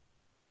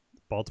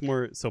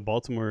 Baltimore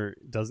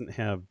doesn't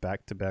have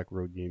back-to-back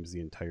road games the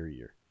entire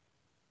year.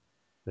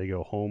 They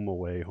go home,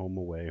 away, home,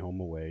 away, home,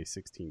 away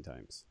 16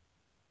 times.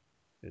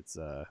 It's,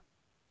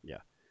 yeah.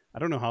 I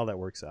don't know how that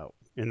works out.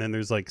 And then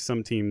there's like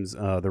some teams,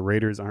 the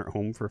Raiders aren't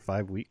home for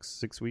 5 weeks,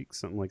 6 weeks,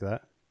 something like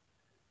that.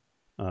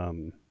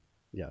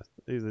 Yeah.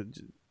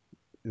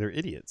 They're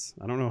idiots.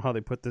 I don't know how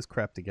they put this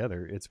crap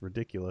together. It's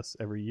ridiculous.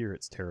 Every year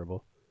it's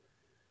terrible.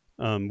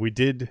 I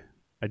did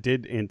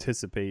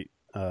anticipate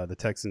the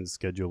Texans'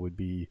 schedule would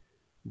be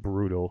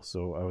brutal,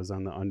 so I was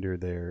on the under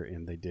there,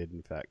 and they did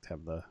in fact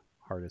have the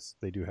hardest.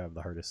 They do have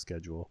the hardest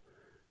schedule.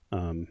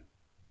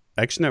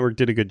 Action Network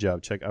did a good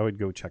job. I would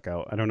go check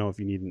out. I don't know if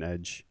you need an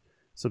Edge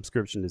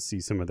subscription to see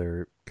some of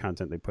their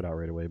content they put out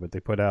right away, but they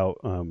put out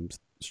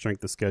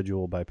strength of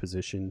schedule by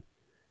position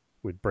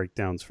with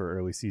breakdowns for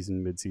early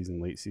season, mid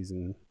season, late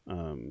season.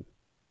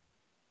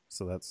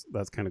 So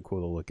that's kind of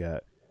cool to look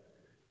at.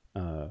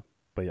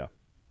 But yeah.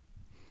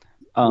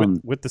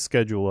 With the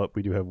schedule up,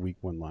 we do have week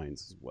 1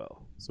 lines as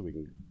well, so we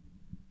can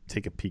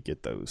take a peek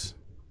at those.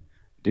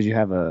 Did you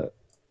have a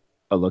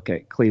look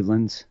at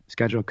Cleveland's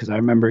schedule? Because I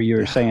remember you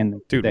were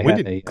saying, dude,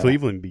 when did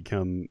Cleveland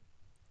become?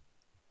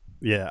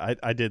 Yeah,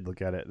 I did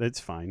look at it. It's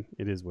fine.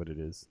 It is what it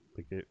is.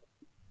 Like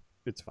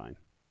it's fine.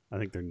 I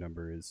think their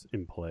number is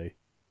in play,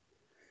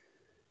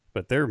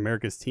 but they're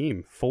America's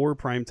team. 4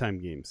 primetime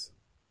games.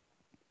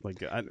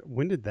 Like,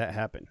 when did that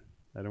happen?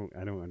 I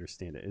don't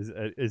understand it.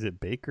 Is it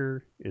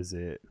Baker? Is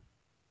it?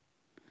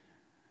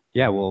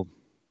 Yeah, well,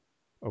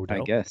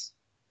 Odell? I guess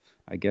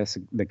I guess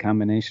the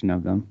combination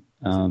of them.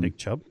 Is it Nick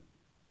Chubb?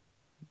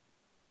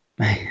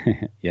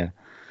 Yeah.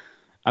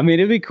 I mean,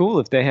 it'd be cool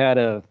if they had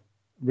a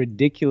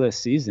ridiculous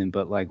season,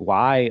 but like,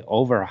 why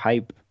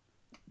overhype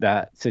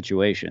that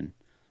situation?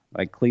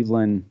 Like,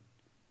 Cleveland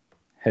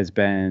has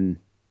been,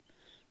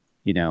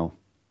 you know,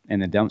 in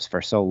the dumps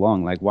for so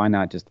long. Like, why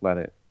not just let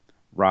it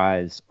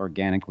rise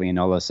organically and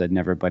all of a sudden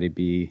everybody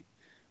be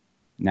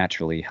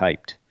naturally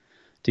hyped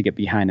to get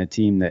behind a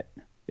team that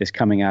is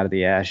coming out of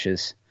the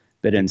ashes?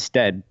 But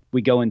instead,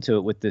 we go into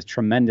it with this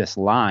tremendous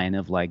line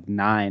of like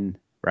nine,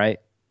 right?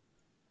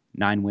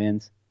 9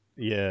 wins.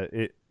 Yeah,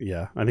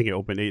 I think it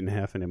opened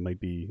 8.5, and it might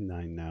be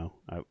 9 now.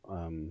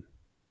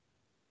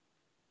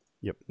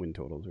 Yep, win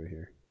totals right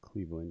here.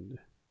 Cleveland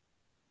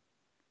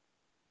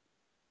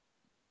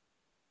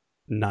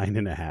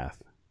 9.5.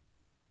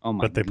 Oh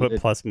my! But they put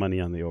goodness. plus money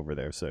on the over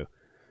there, so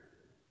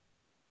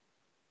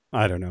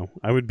I don't know.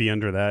 I would be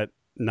under that.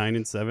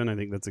 9-7. I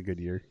think that's a good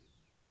year.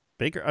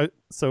 Baker.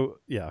 So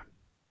yeah,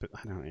 but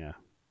I don't. Yeah,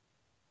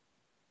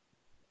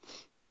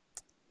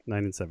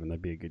 9-7.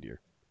 That'd be a good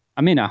year.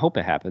 I mean, I hope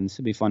it happens.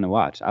 It'd be fun to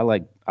watch. I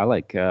like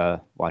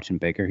watching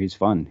Baker. He's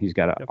fun. He's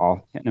got Yep.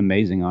 an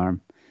amazing arm.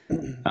 I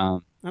don't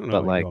know But how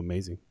you like go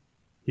amazing.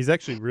 He's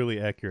actually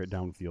really accurate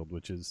downfield,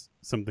 which is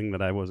something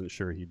that I wasn't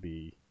sure he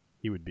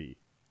would be.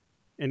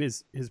 And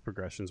his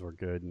progressions were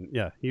good, and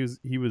yeah, he was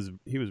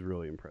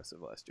really impressive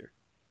last year.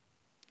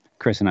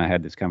 Chris and I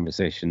had this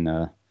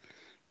conversation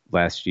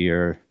last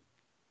year,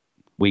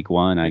 week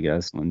one, I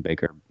guess, when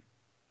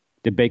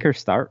Baker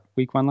start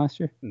week one last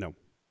year? No,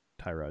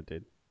 Tyrod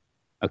did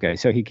Okay,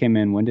 so he came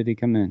in. When did he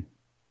come in?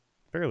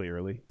 fairly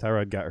early.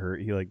 Tyrod got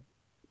hurt. He like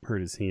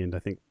hurt his hand. I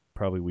think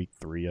probably week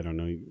 3. I don't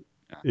know.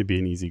 It'd be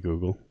an easy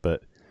Google,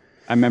 but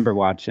I remember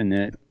watching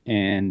it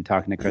and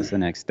talking to Chris the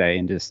next day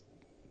and just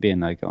being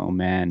like, "Oh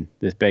man,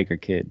 this Baker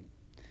kid."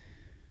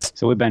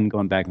 So we've been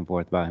going back and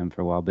forth about him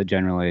for a while, but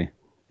generally,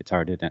 it's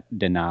hard to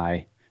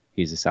deny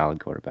he's a solid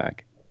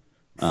quarterback.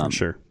 for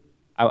sure.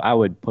 I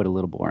would put a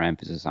little more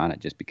emphasis on it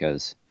just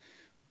because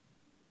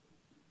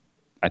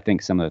I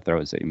think some of the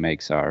throws that he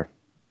makes are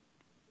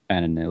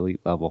at an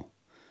elite level.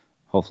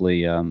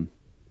 Hopefully, he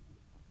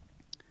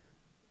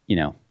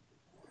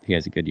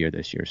has a good year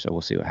this year, so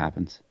we'll see what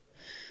happens.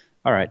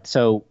 All right.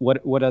 So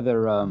what other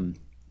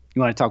you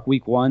want to talk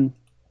week one?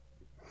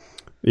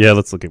 Yeah,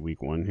 let's look at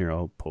week 1 here.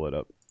 I'll pull it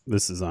up.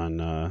 This is on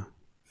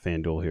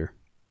FanDuel here.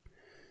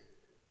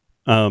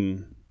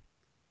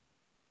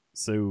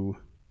 So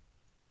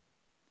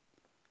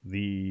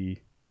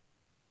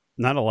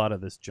not a lot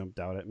of this jumped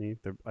out at me.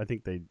 I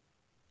think they,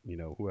 I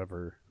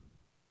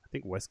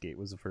think Westgate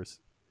was the first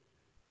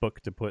book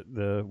to put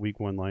the week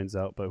 1 lines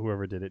out, but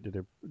whoever did it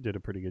did a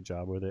pretty good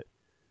job with it.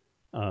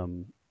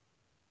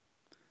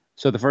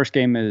 So the first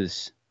game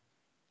is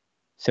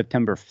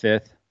September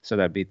 5th, so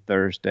that'd be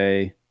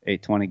Thursday,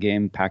 8:20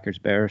 game, Packers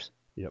Bears.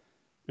 Yep,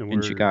 and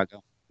in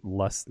Chicago.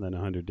 Less than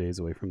 100 days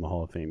away from the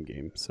Hall of Fame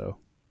game, so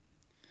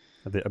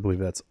I believe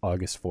that's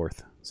August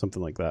 4th,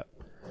 something like that.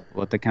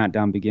 Let the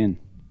countdown begin.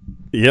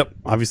 Yep,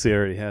 obviously it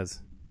already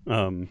has.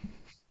 The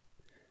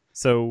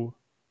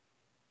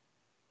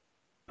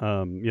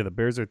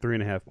Bears are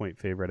 3.5-point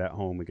favorite at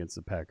home against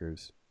the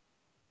Packers.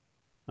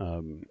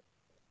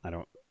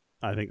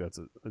 I think that's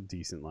a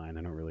decent line.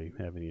 I don't really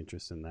have any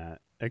interest in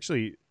that.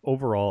 Actually,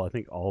 overall, I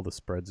think all the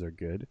spreads are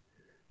good.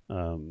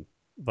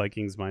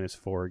 Vikings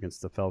 -4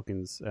 against the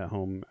Falcons at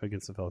home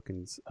against the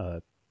Falcons.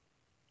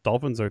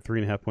 Dolphins are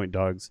 3.5-point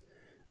dogs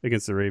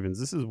against the Ravens.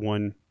 This is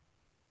one.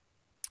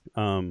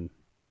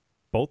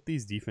 Both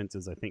these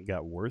defenses, I think,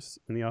 got worse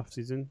in the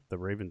offseason. The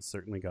Ravens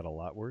certainly got a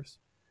lot worse.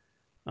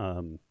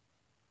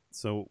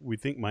 So we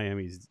think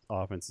Miami's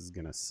offense is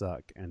going to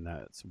suck, and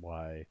that's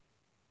why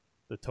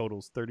the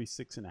total's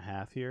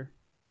 36.5 here.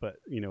 But,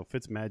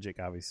 Fitzmagic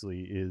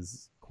obviously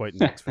is quite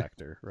an X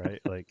factor, right?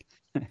 Like,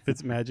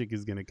 Fitzmagic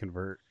is going to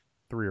convert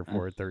 3 or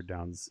 4 third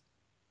downs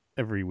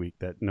every week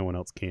that no one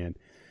else can.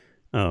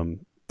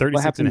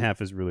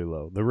 36.5 is really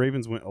low. The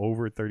Ravens went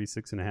over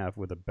 36.5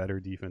 with a better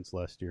defense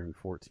last year in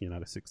 14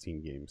 out of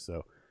 16 games.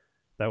 So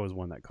that was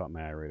one that caught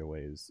my eye right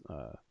away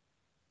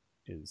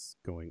is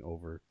going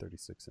over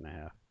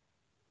 36.5.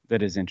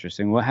 That is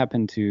interesting. What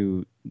happened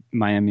to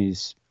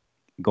Miami's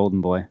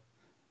golden boy?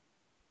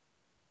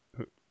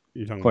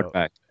 You're talking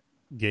quarterback?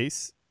 About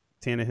Gase,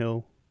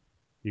 Tannehill.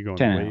 You going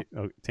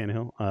Tannehill.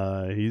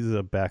 Tannehill? He's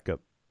a backup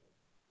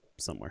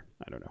somewhere.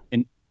 I don't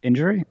know.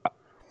 Injury?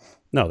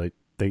 No,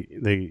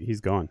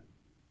 he's gone.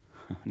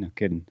 No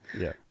kidding.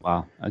 Yeah.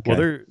 Wow. Okay.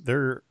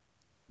 Well,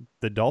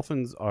 the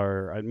Dolphins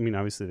are. I mean,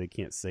 obviously they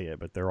can't say it,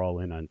 but they're all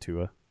in on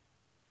Tua.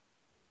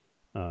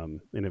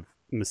 And if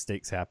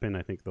mistakes happen,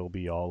 I think they'll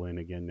be all in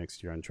again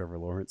next year on Trevor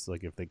Lawrence.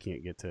 Like if they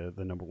can't get to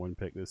the number 1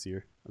 pick this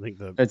year, I think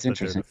that's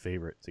interesting. They're the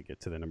favorite to get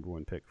to the number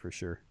 1 pick for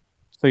sure.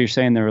 So you're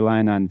saying they're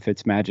relying on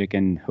Fitzmagic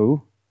and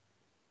who?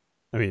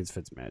 I mean, it's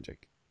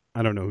Fitzmagic.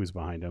 I don't know who's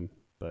behind him,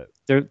 but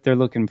they're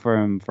looking for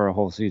him for a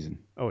whole season.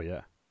 Oh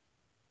yeah.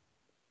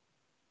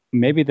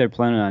 Maybe they're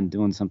planning on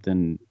doing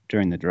something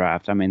during the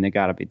draft. I mean, they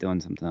got to be doing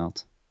something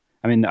else.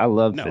 I mean, I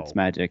love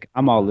Fitzmagic.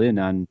 I'm all in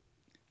on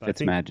But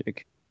Fitz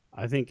magic.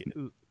 I think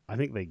I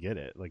think they get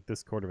it. Like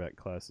this quarterback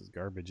class is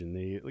garbage, and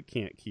they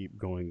can't keep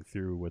going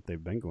through what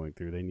they've been going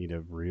through. They need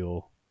a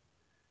real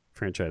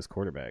franchise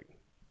quarterback.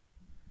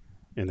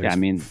 And Yeah, there's I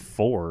mean,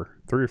 3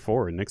 or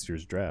 4 in next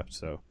year's draft,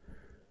 so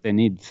they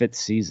need Fitz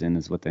season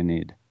is what they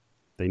need.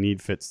 they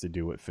need Fitz to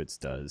do what Fitz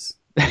does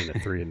in a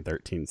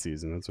 3-13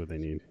 season. That's what they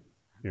need.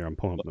 Here, I'm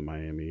pulling up the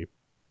Miami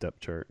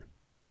depth chart.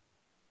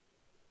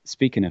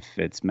 Speaking of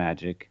Fitz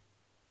magic,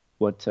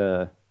 what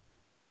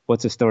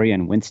what's the story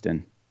in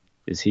Winston?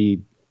 Is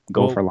he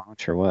go Well, for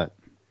launch or what?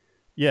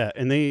 yeah,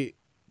 and they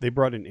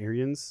brought in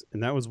Arians,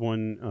 and that was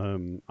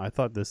one. I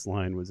thought this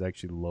line was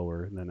actually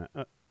lower than.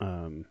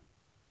 Oh,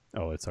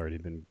 it's already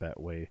been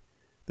bet way.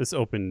 This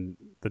opened.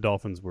 The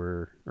Bucks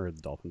were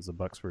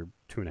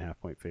 2.5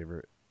 point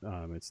favorite.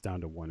 It's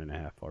down to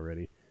 1.5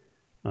 already.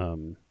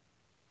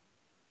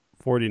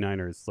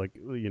 49ers, like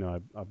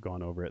I've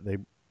gone over it. They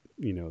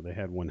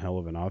had one hell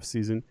of an off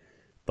season.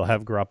 They'll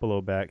have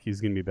Garoppolo back.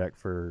 He's going to be back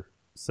for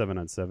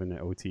 7-on-7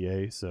 at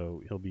OTA,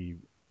 so he'll be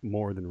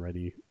more than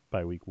ready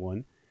by week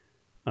 1.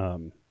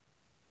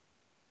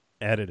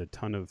 Added a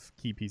ton of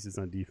key pieces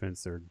on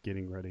defense. They're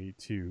getting ready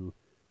to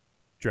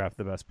draft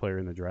the best player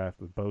in the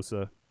draft with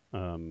Bosa,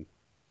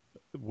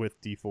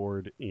 with D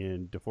Ford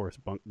and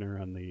DeForest Buckner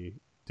on the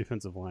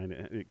defensive line.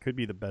 It could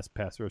be the best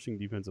pass rushing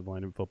defensive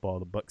line in football.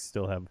 The Bucks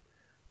still have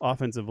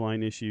offensive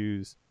line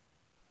issues.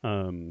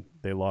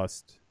 They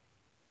lost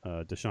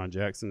Deshaun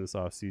Jackson this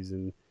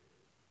offseason.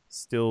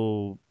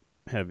 Still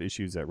have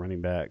issues at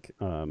running back.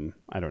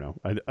 I don't know.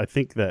 I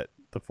think that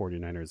the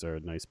 49ers are a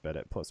nice bet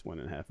at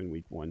 +1.5 in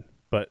week 1.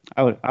 But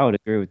I would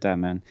agree with that,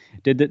 man.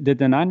 Did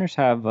the Niners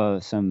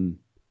have some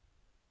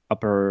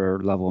upper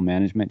level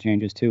management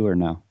changes too, or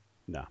no?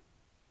 no,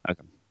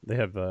 Okay. they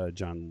have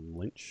John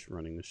Lynch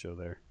running the show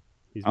there.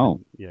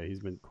 Oh, He's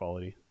been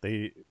quality.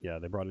 They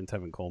brought in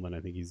Tevin Coleman. I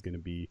think he's going to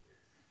be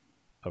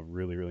a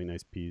really, really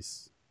nice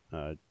piece.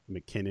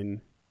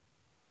 McKinnon,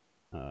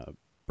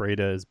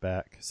 Breda is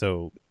back,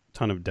 so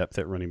ton of depth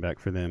at running back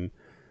for them.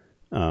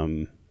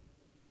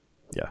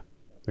 Yeah,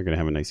 they're going to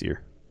have a nice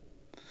year.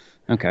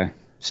 okay.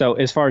 So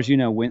as far as you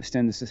know,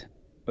 Winston is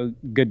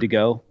good to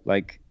go.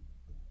 Like,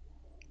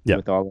 yeah,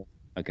 with all.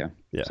 Okay.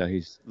 Yeah. So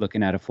he's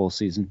looking at a full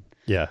season.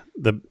 Yeah,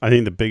 I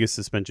think the biggest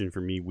suspension for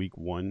me week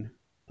 1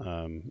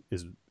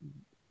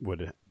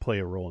 would play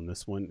a role in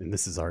this one, and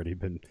this has already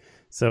been.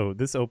 So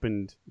this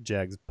opened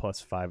Jags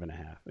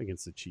 +5.5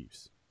 against the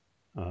Chiefs,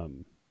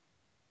 and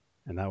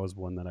that was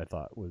one that I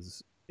thought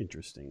was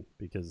interesting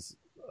because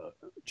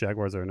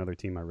Jaguars are another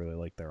team I really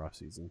like their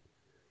offseason.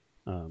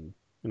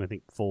 And I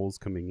think Foles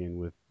coming in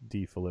with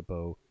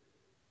DeFilippo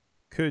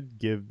could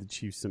give the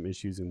Chiefs some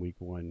issues in week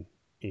 1,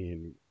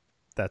 and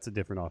that's a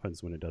different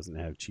offense when it doesn't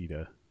have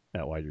Cheetah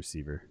at wide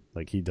receiver.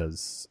 Like he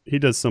does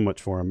so much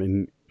for him,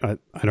 and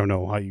I don't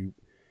know how I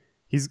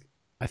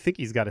think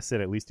he's got to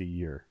sit at least a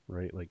year,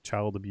 right? Like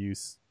child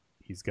abuse,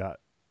 he's got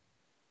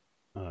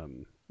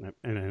and I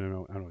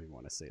don't even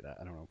want to say that.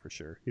 I don't know for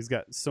sure. He's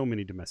got so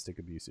many domestic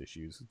abuse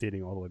issues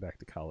dating all the way back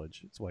to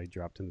college. That's why he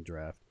dropped in the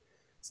draft.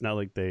 It's not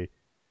like they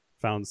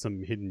found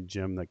some hidden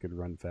gem that could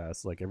run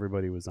fast. Like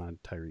everybody was on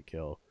Tyreek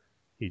Hill.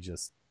 He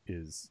just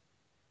is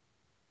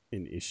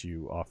an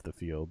issue off the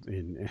field,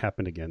 and it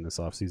happened again this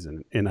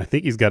offseason. And I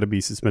think he's got to be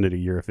suspended a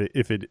year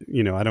if it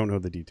I don't know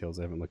the details.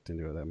 I haven't looked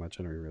into it that much.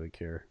 I don't really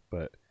care,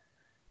 but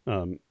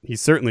he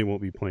certainly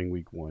won't be playing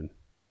week 1.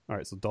 All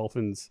right, so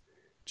Dolphins,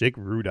 Jake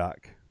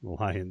Rudock, the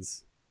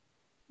Lions,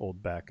 old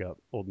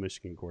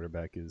Michigan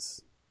quarterback,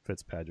 is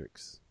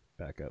Fitzpatrick's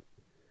backup.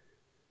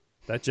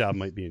 That job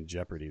might be in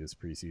jeopardy this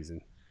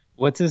preseason.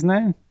 What's his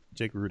name?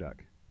 Jake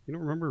Rudock. You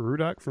don't remember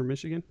Rudock from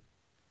Michigan?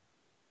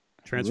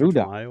 Transferred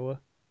from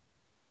Iowa?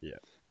 Yeah.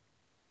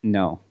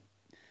 No.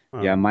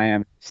 Yeah,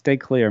 Miami. Stay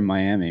clear,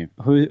 Miami.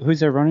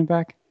 Who's their running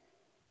back?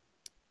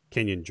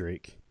 Kenyon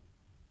Drake.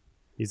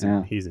 He's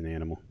an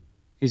animal.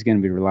 He's going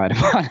to be relied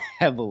upon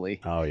heavily.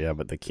 Oh yeah,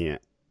 but they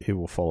can't. He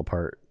will fall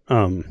apart.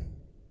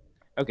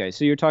 Okay,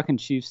 so you're talking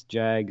Chiefs,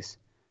 Jags.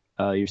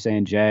 You're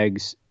saying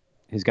Jags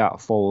has got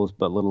Foles,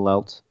 but little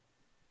else.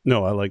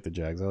 No, I like the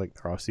Jags. I like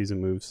their off-season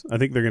moves. I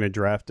think they're going to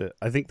draft it.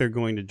 I think they're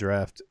going to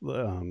draft.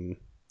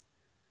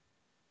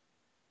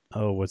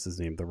 What's his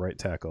name? The right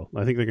tackle.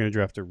 I think they're going to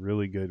draft a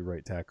really good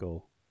right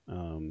tackle.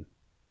 And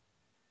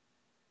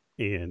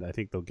I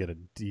think they'll get a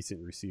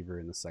decent receiver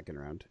in the second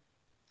round.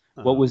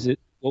 What was it?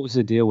 What was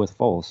the deal with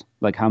Foles?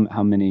 Like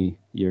how many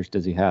years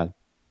does he have?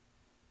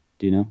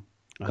 Do you know?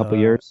 A couple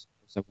years?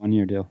 It's a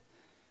 1-year deal.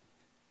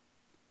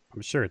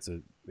 I'm sure it's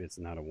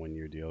not a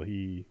 1-year deal.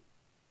 He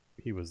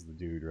was the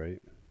dude,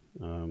 right?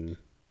 I'm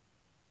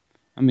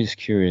just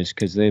curious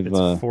because they've it's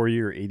a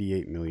 4-year,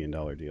 $88 million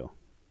deal.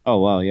 Oh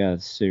wow, yeah,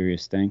 it's a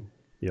serious thing.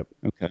 Yep.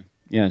 Okay.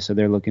 Yeah, so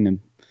they're looking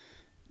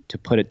to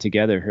put it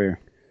together here.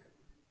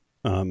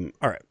 All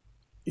right.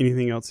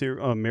 Anything else here?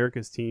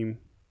 America's team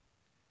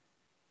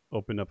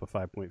opened up a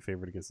 5-point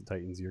favorite against the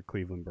Titans. Your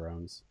Cleveland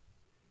Browns,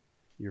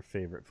 your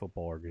favorite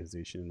football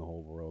organization in the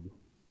whole world.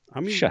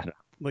 Shut up.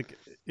 Like,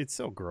 it's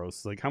so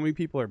gross. Like, how many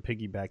people are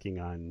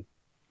piggybacking on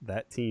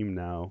that team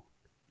now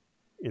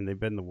and they've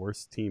been the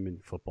worst team in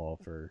football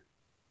for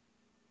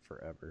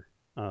forever.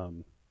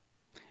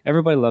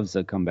 Everybody loves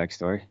a comeback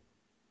story.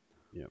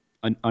 Yep.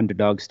 An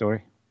underdog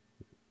story.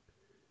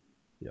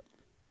 Yep.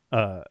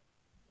 The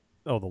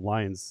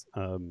Lions.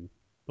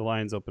 The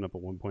Lions open up a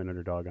 1-point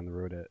underdog on the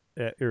road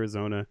at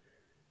Arizona.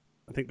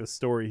 I think the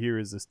story here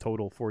is this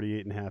total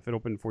 48.5. It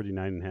opened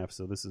 49.5,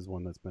 so this is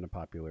one that's been a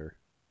popular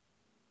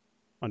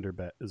under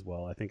bet as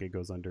well. I think it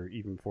goes under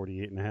even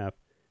 48.5.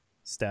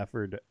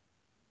 Stafford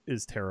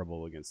is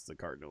terrible against the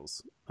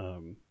Cardinals.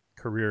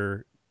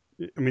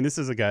 This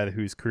is a guy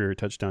whose career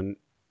touchdown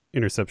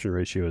interception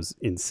ratio is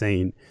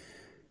insane.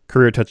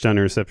 Career touchdown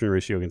interception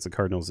ratio against the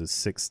Cardinals is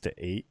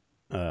 6-8.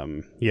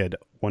 He had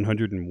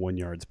 101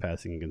 yards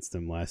passing against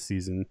them last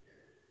season.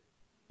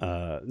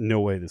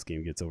 No way this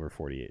game gets over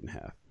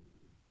 48.5.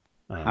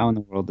 How in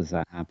the world does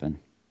that happen?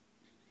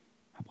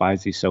 Why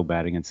is he so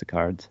bad against the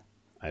Cards?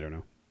 I don't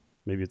know.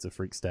 Maybe it's a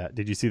freak stat.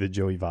 Did you see the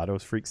Joey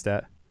Votto's freak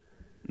stat?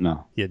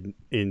 No. He had,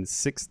 in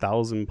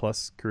 6,000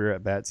 plus career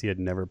at bats, he had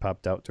never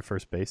popped out to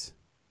first base.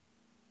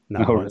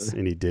 Not once, really?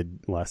 And he did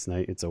last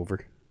night. It's over.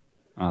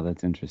 Oh,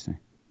 that's interesting.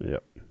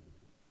 Yep.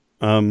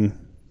 All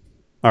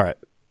right.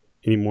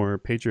 Any more?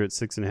 Patriots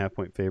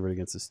 6.5-point favorite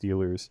against the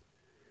Steelers.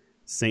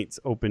 Saints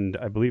opened,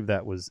 I believe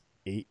that was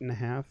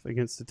 8.5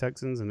 against the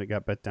Texans, and it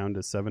got bet down to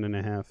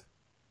 7.5.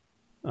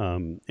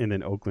 And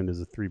then Oakland is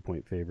a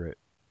 3-point favorite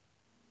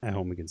at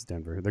home against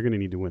Denver. They're going to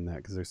need to win that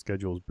because their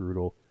schedule is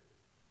brutal.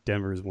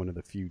 Denver is one of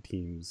the few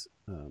teams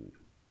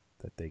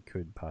that they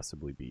could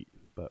possibly beat,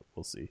 but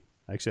we'll see.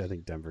 Actually, I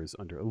think Denver is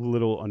a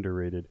little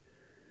underrated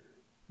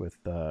with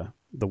the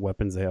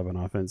weapons they have on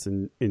offense,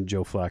 and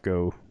Joe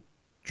Flacco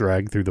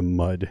drag through the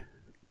mud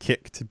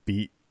kick to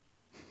beat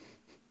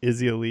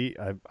Izzy Elite.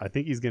 I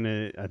think he's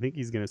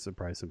gonna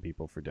surprise some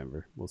people for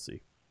Denver. We'll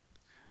see.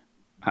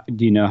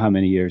 Do you know how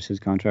many years his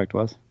contract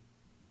was?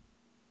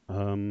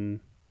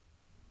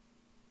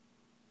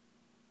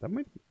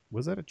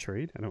 Was that a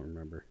trade? I don't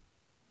remember.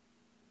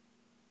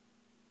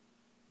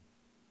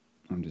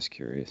 I'm just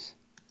curious.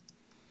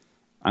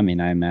 I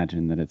mean, I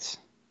imagine that it's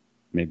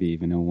maybe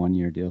even a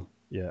 1-year deal.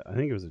 Yeah, I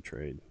think it was a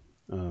trade.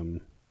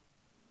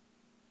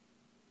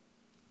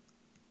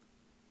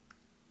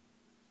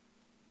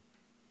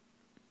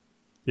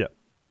 Yeah,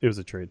 it was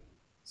a trade.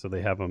 So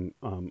they have him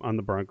on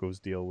the Broncos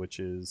deal, which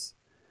is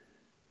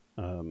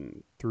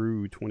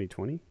through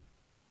 2020.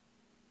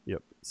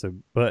 Yep.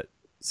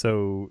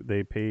 So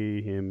they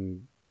pay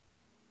him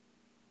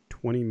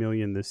 $20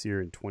 million this year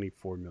and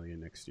 $24 million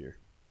next year.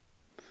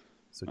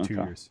 So 2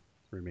 years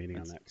remaining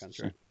on that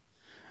contract.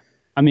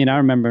 I mean, I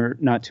remember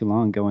not too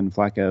long ago when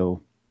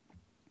Flacco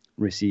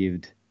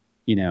received,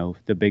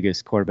 the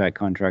biggest quarterback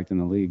contract in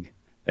the league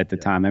at the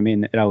time. I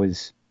mean,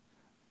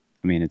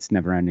 it's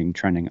never ending,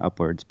 trending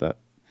upwards, but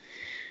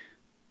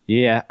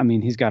yeah, I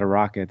mean, he's got a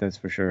rocket, that's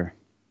for sure.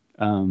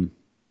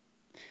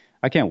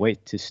 I can't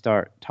wait to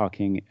start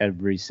talking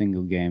every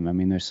single game. I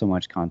mean, there's so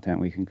much content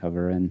we can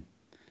cover in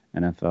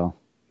NFL.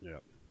 Yeah.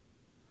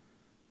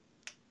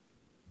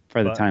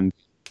 For the time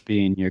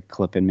being, you're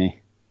clipping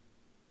me.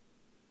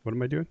 What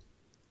am I doing?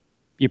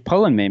 You're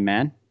pulling me,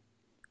 man.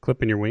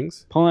 Clipping your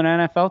wings? Pulling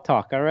NFL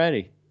talk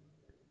already.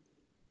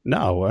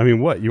 No, I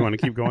mean, what? You want to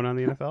keep going on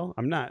the NFL?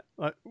 I'm not.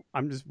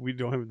 We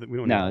don't have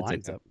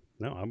lines up.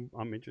 No,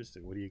 I'm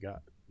interested. What do you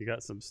got? You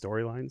got some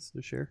storylines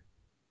to share?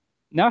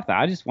 Nothing.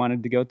 I just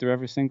wanted to go through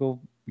every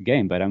single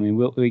game, but I mean,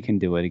 we can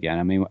do it again.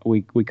 I mean,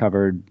 we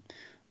covered,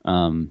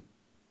 the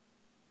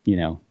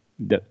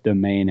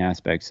main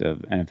aspects of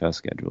NFL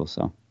schedule.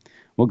 So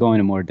we'll go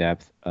into more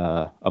depth,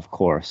 of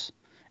course,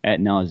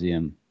 ad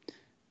nauseum,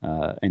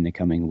 in the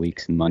coming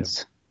weeks and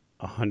months.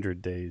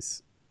 100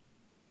 days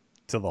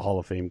till the Hall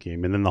of Fame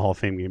game, and then the Hall of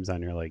Fame game's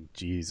on. You're like,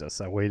 Jesus,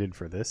 I waited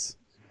for this.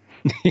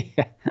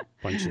 Yeah.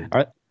 Bunch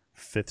of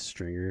fifth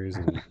stringers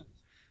and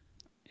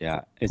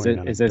yeah. Is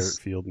this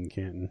dirt field in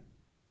Canton?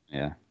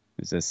 Yeah.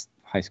 Is this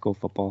high school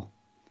football?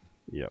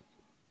 Yep.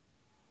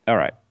 All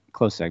right.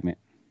 Close segment.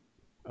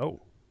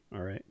 Oh,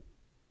 all right.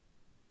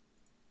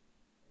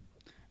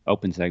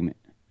 Open segment.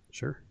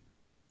 Sure.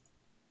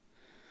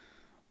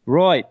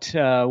 Right.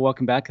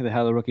 Welcome back to the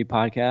Hello Rookie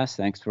podcast.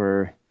 Thanks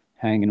for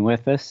hanging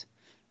with us.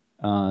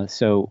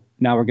 So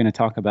now we're going to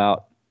talk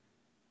about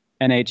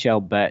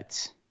NHL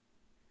bets.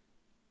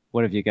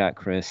 What have you got,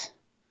 Chris?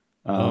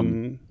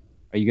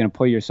 Are you going to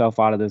pull yourself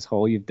out of this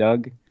hole you've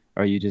dug,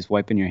 or are you just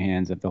wiping your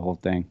hands of the whole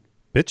thing?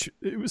 Bitch,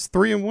 it was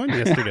 3-1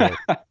 yesterday.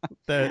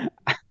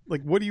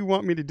 What do you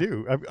want me to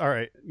do? All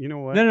right, you know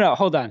what? No.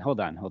 Hold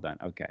on.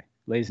 Okay,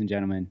 ladies and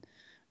gentlemen,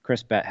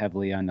 Chris bet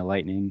heavily on the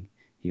Lightning.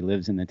 He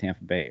lives in the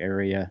Tampa Bay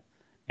area,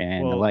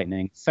 and the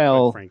Lightning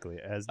fell, frankly,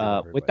 as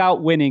did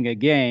without winning a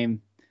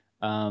game.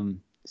 As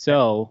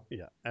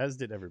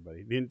did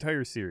everybody. The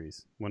entire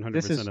series,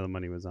 100% of the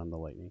money was on the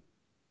Lightning.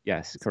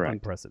 Yes, it's correct.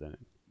 Unprecedented.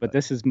 But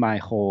this is my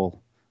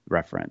whole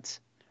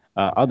reference.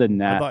 Other than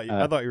that,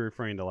 I thought you were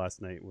referring to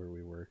last night where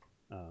we were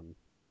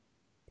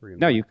 3-1.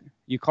 No,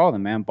 you called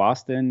them, man.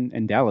 Boston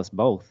and Dallas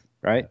both,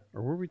 right? Yeah.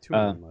 Or were we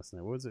 2-1 last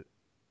night? What was it?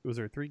 Was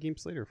there a 3-game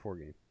slate or a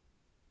 4-game?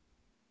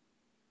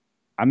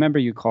 I remember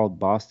you called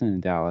Boston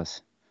and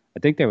Dallas.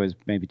 I think there was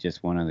maybe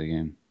just one other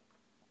game.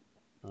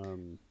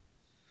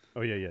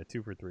 Oh yeah,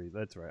 2 for 3.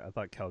 That's right. I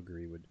thought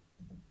Calgary would.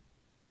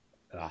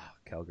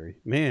 Calgary.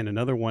 Man,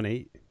 another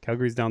 1-8.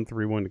 Calgary's down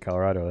 3-1 to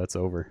Colorado. That's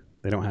over.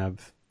 They don't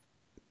have.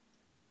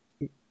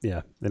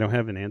 Yeah, they don't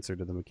have an answer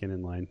to the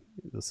McKinnon line,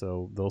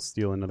 so they'll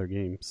steal another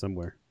game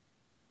somewhere.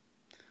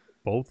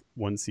 Both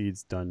 1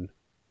 seeds done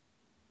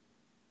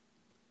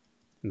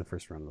in the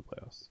first round of the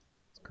playoffs.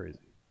 It's crazy.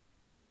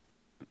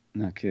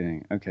 No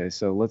kidding. Okay,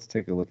 so let's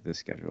take a look at the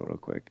schedule real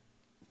quick.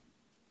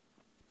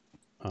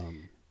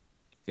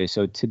 Okay,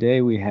 so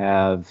today we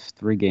have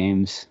 3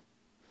 games.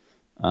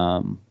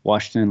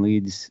 Washington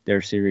leads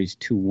their series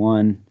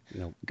 2-1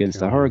 against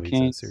the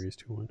Hurricanes. Series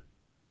 2-1.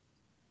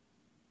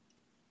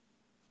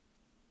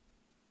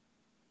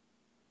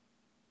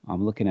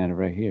 I'm looking at it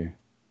right here.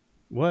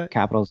 What?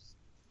 Capitals.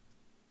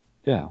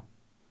 Yeah.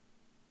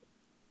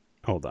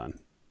 Hold on.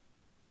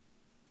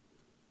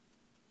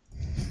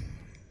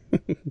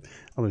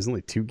 Oh, there's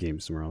only 2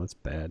 games tomorrow. That's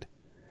bad.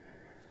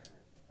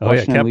 Oh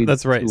Washington yeah,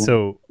 that's right. 2-1.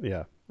 So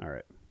yeah, all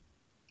right.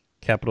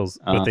 Capitals,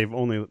 but they've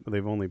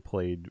only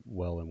played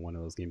well in one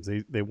of those games.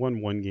 They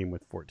won 1 game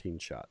with 14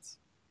 shots.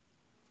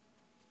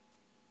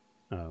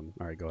 All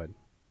right, go ahead.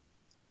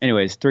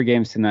 Anyways, 3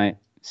 games tonight: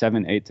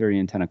 7, 8:30,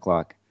 and 10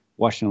 o'clock.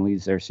 Washington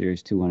leads their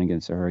series 2-1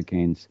 against the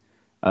Hurricanes.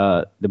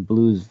 The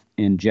Blues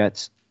and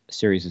Jets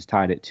series is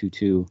tied at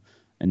 2-2,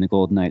 and the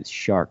Golden Knights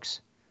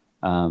Sharks.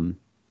 The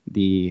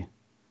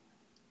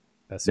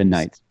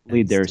Knights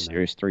lead their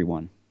series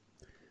 3-1.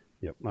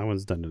 Yep, my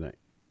one's done tonight.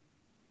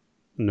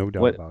 No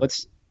doubt about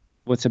it.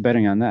 What's the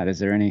betting on that? Is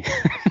there any?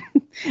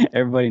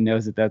 Everybody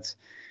knows that that's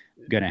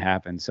going to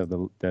happen. So the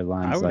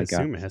lines. I would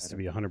assume it has to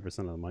be 100%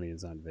 of the money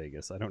is on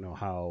Vegas. I don't know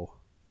how.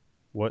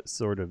 What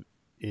sort of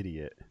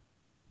idiot?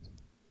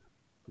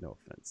 No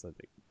offense. I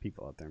think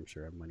people out there, I'm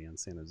sure, have money on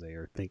San Jose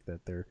or think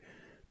that their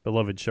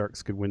beloved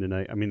Sharks could win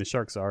tonight. I mean, the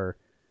Sharks are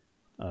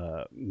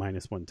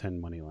minus 110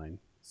 money line,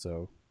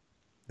 so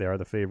they are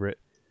the favorite.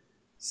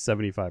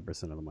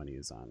 75% of the money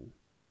is on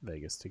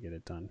Vegas to get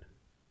it done.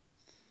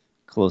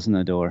 Closing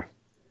the door.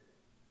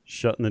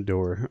 Shutting the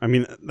door. I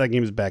mean, that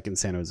game is back in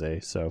San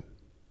Jose, so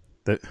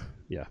the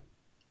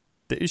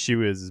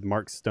issue is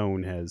Mark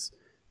Stone has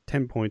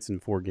 10 points in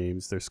 4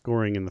 games. They're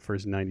scoring in the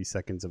first 90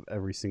 seconds of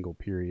every single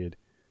period.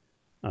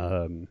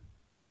 Martin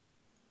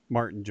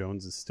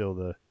Jones is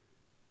still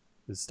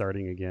is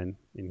starting again,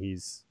 and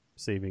he's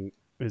saving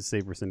his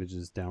save percentage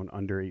is down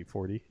under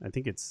 840. I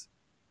think it's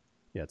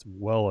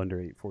well under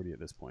 840 at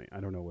this point. I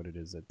don't know what it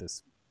is at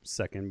this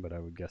second, but I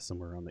would guess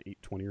somewhere around the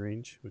 820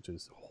 range, which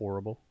is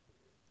horrible.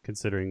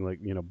 Considering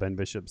Ben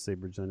Bishop's save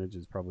percentage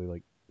is probably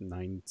like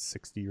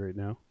 960 right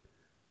now.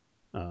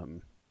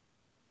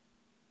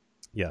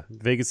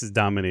 Vegas has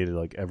dominated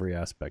like every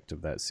aspect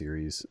of that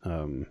series.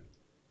 I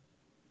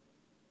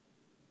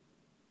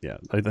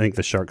think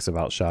the Sharks have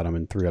outshot them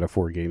in 3 out of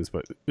 4 games,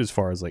 but as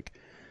far as like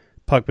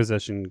puck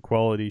possession,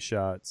 quality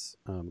shots,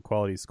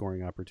 quality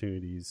scoring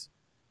opportunities,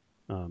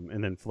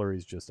 and then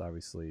Fleury's just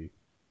obviously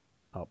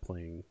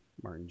outplaying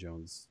Martin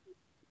Jones,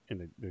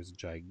 and there's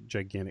a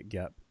gigantic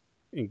gap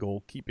in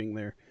goalkeeping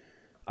there.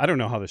 I don't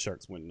know how the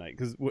Sharks win tonight,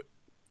 because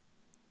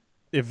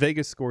if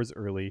Vegas scores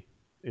early,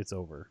 it's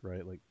over,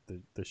 right? Like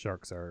the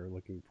Sharks are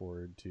looking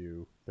forward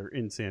to. They're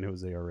in San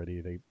Jose already.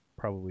 They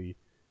probably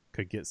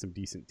could get some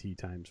decent tee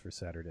times for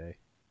Saturday.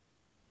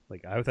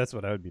 Like that's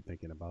what I would be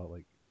thinking about.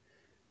 Like,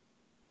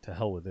 to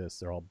hell with this.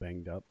 They're all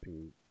banged up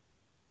and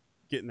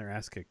getting their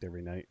ass kicked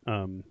every night.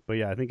 But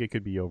yeah, I think it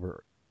could be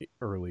over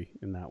early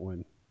in that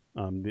one.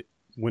 The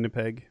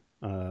Winnipeg,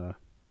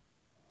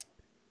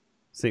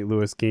 St.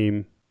 Louis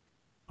game.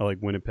 I like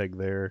Winnipeg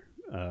there.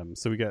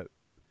 So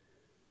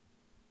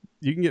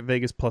you can get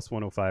Vegas plus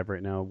 105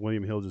 right now.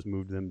 William Hill just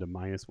moved them to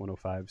minus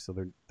 105, so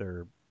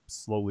they're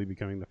slowly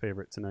becoming the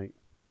favorite tonight.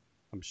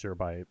 I'm sure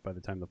by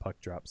the time the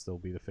puck drops, they'll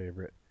be the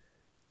favorite.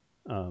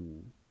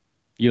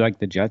 You like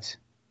the Jets?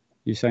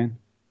 You saying?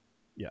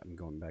 Yeah, I'm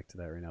going back to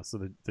that right now. So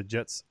the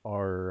Jets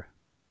are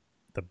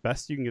the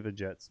best you can get. The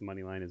Jets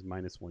money line is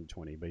minus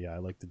 120, but yeah, I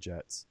like the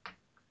Jets.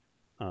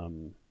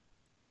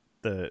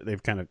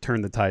 They've kind of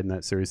turned the tide in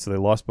that series. So they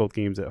lost both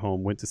games at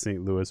home, went to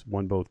St. Louis,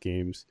 won both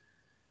games.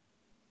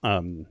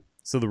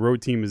 So the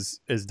road team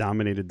has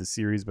dominated the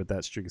series, but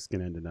that streak is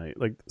going to end tonight.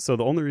 So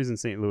the only reason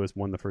St. Louis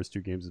won the first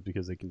 2 games is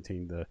because they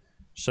contained the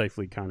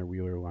Scheifele Connor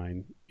Wheeler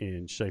line,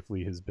 and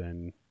Scheifele has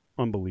been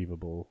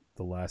unbelievable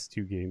the last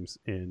 2 games.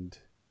 And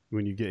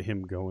when you get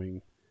him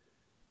going,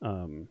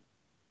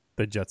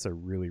 the Jets are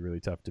really,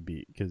 really tough to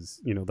beat, because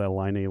that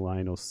line A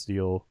line will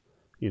steal.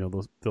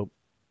 They'll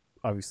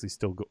obviously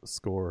still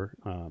score.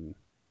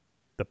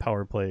 The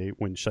power play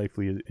when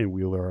Scheifele and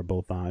Wheeler are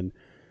both on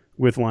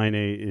with line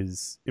A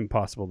is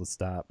impossible to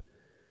stop.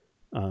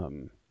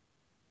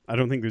 I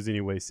don't think there's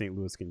any way St.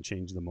 Louis can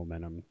change the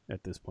momentum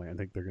at this point. I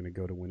think they're going to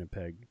go to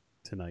Winnipeg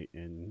tonight,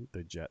 and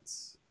the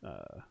Jets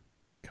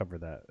cover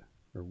that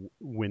or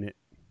win it.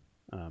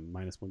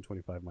 Minus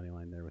 125 money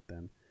line there with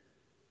them.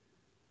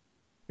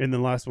 And the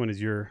last one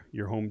is your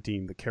home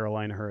team, the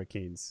Carolina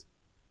Hurricanes.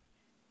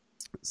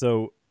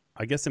 So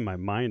I guess in my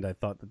mind, I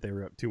thought that they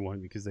were up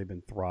 2-1 because they've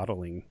been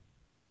throttling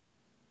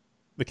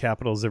the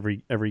Capitals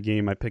every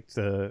game. I picked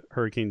the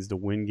Hurricanes to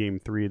win Game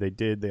 3. They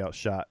did. They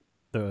outshot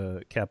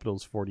the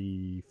Capitals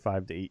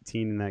 45-18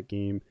 in that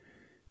game.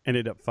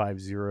 Ended up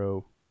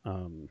 5-0.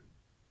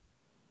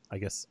 I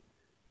guess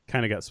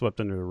kind of got swept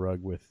under the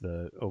rug with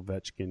the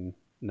Ovechkin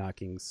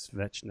knocking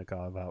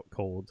Svechnikov out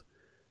cold.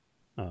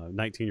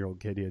 19-year-old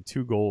kid. He had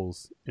 2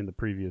 goals in the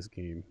previous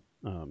game.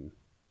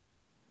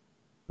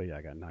 But yeah,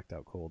 I got knocked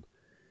out cold.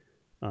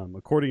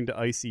 According to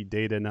Icy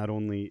Data, not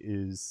only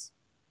is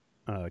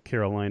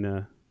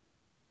Carolina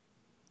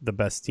the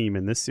best team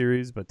in this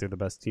series, but they're the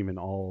best team in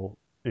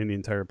the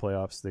entire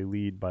playoffs. They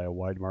lead by a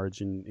wide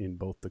margin in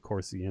both the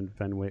Corsi and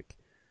Fenwick.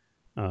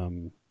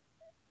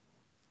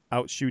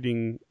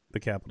 Outshooting the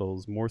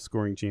Capitals, more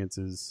scoring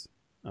chances,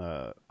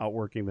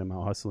 outworking them,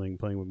 out hustling,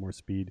 playing with more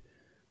speed.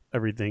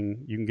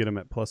 Everything. You can get them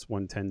at plus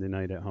 110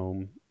 tonight at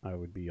home. I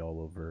would be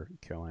all over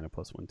Carolina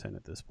plus 110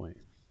 at this point.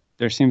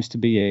 There seems to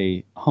be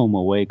a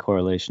home-away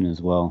correlation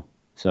as well.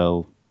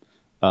 So,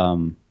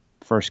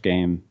 first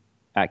game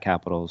at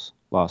Capitals,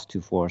 lost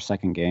 2-4.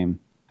 Second game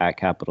at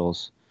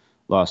Capitals,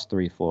 lost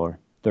 3-4.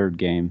 Third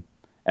game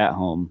at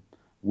home,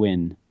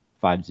 win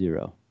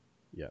 5-0.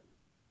 Yeah.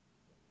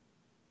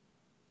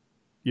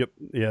 Yep.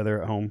 Yeah,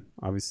 they're at home.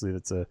 Obviously,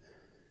 that's a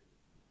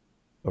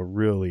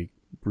really,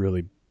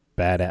 really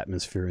bad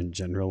atmosphere in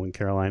general in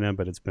Carolina,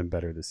 but it's been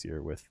better this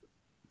year with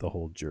the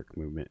whole jerk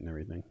movement and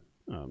everything.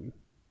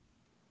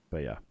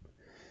 But yeah,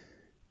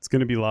 it's going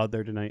to be loud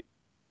there tonight,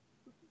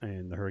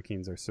 and the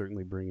Hurricanes are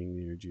certainly bringing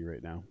the energy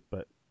right now.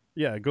 But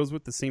yeah, it goes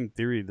with the same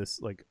theory. This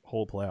like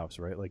whole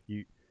playoffs, right? Like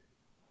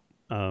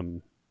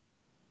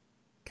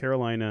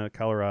Carolina,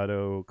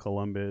 Colorado,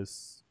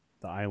 Columbus,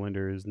 the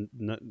Islanders.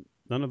 None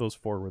of those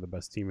 4 were the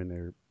best team in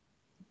their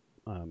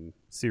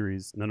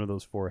series. None of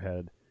those 4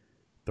 had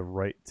the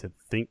right to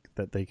think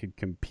that they could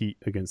compete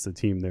against the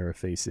team they were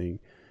facing.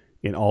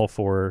 And all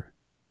 4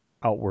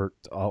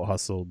 outworked, out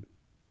hustled,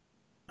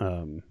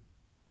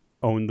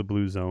 owned the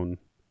blue zone,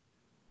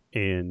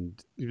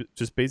 and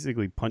just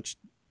basically punched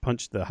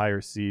the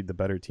higher seed, the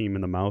better team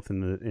in the mouth.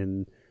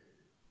 In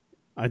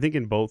I think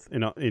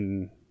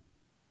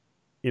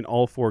in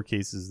all 4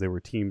 cases, there were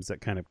teams that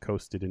kind of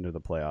coasted into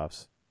the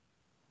playoffs,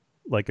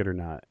 like it or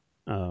not.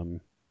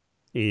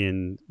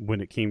 And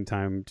when it came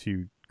time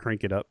to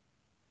crank it up,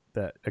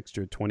 that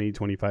extra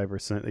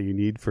 20-25% that you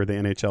need for the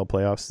NHL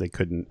playoffs, they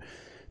couldn't.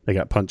 They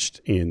got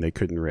punched and they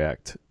couldn't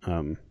react.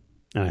 And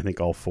I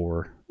think all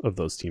 4 of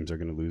those teams are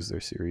going to lose their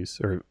series,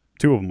 or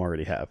 2 of them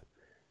already have.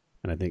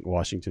 And I think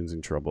Washington's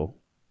in trouble,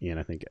 and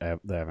I think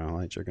the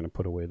Avalanche are going to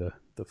put away the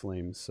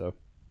Flames. So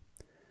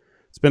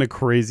it's been a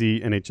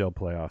crazy NHL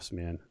playoffs,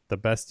 man. The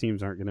best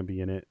teams aren't going to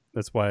be in it.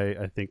 That's why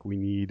I think we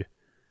need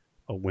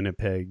a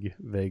Winnipeg,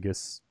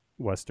 Vegas,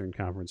 Western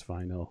Conference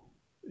final.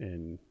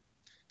 And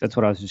that's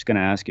what I was just going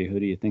to ask you. Who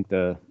do you think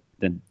the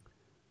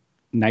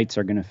Knights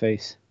are going to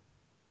face?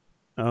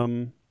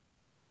 Well,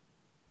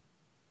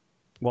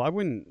 I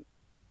wouldn't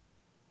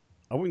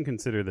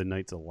consider the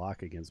Knights a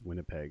lock against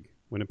Winnipeg.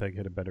 Winnipeg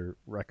had a better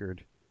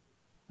record.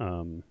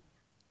 The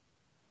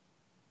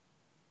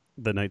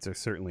Knights are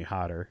certainly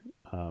hotter.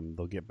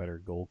 They'll get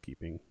better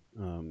goalkeeping.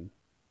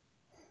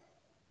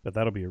 But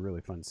that'll be a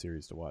really fun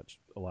series to watch.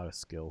 A lot of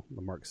skill.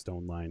 The Mark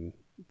Stone line,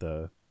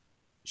 the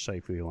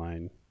Scheifele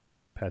line,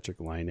 Patrick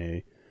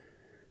Laine.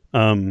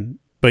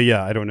 But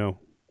yeah, I don't know.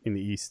 In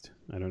the East,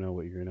 I don't know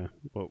what you're going to...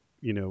 Well,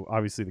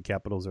 obviously the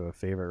Capitals are a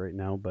favorite right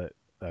now, but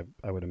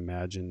I would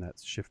imagine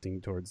that's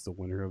shifting towards the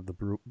winner of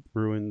the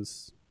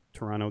Bruins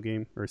Toronto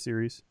game or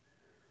series.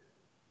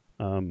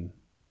 Yeah,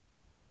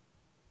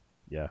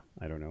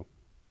 I don't know.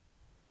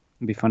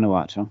 It'd be fun to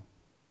watch, huh?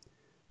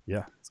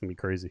 Yeah, it's gonna be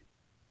crazy.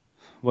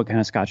 What kind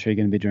of scotch are you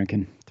going to be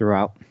drinking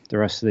throughout the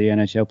rest of the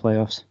NHL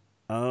playoffs?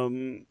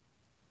 I'm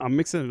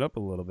mixing it up a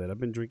little bit. I've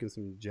been drinking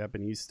some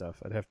Japanese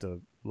stuff. I'd have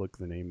to look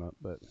the name up,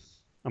 but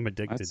I'm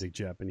addicted to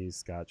Japanese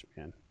scotch,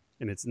 man.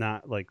 And it's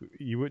not like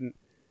you wouldn't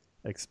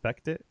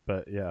expect it,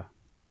 but yeah.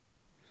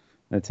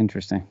 That's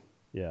interesting.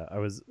 Yeah, I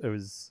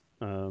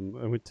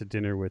went to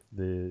dinner with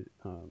the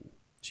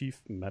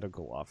chief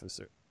medical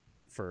officer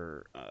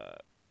for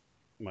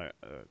my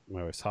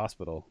wife's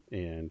hospital,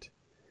 and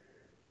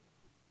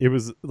it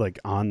was like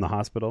on the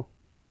hospital,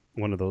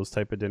 one of those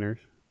type of dinners,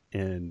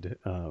 and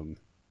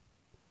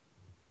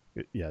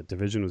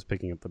Division was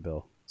picking up the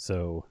bill.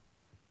 So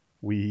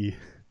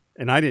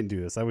and I didn't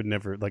do this. I would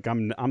never, like,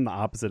 I'm the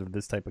opposite of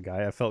this type of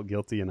guy. I felt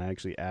guilty, and I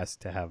actually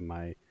asked to have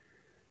my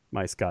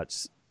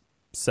scotch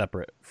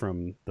separate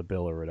from the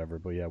bill or whatever.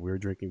 But yeah, we were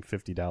drinking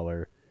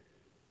 $50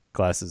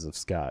 glasses of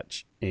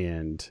scotch,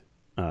 and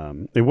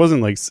it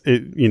wasn't like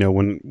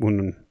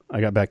when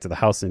I got back to the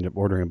house and ended up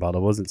ordering a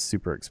bottle, it wasn't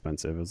super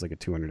expensive. It was like a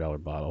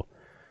 $200 bottle,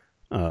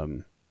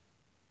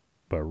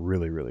 but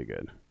really, really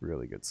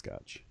good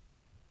scotch.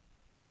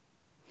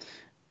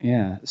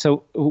 Yeah.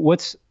 So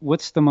what's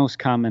the most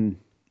common?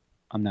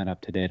 I'm not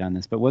up to date on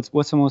this, but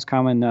what's the most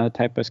common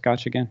type of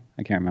scotch again?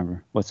 I can't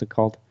remember. What's it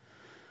called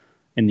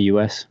in the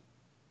U.S.?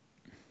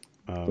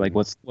 Like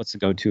what's the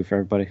go-to for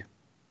everybody?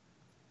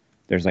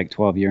 There's like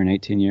 12-year and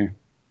 18-year.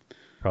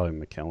 Probably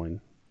McKellen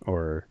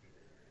or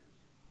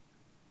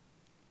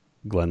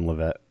Glenn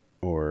Levitt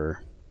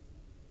or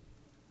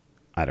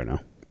I don't know.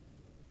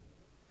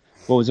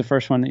 What was the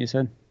first one that you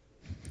said?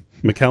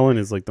 McKellen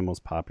is like the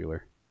most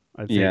popular,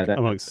 I Yeah, think,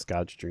 amongst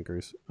Scotch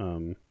drinkers.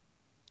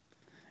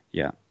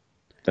 Yeah,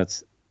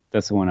 that's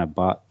the one I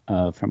bought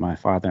from my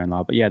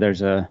father-in-law. But yeah,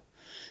 there's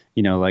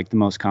like the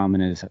most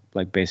common is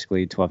like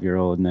basically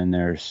 12-year-old, and then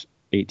there's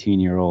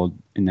 18-year-old,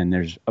 and then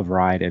there's a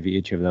variety of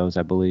each of those,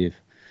 I believe.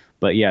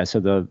 But yeah, so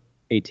the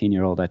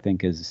 18-year-old I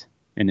think is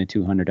in the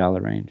 $200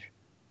 range.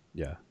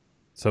 Yeah.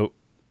 So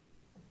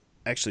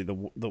actually,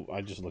 the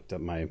I just looked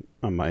up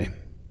on my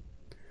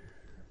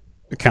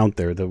account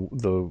there.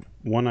 The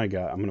one I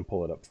got, I'm gonna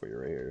pull it up for you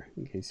right here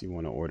in case you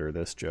want to order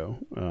this, Joe.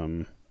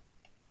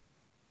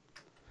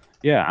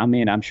 Yeah, I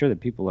mean, I'm sure that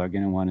people are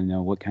going to want to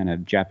know what kind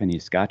of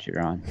Japanese scotch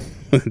you're on.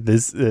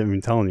 I'm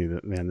telling you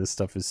that, man, this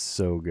stuff is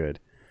so good.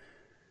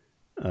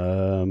 There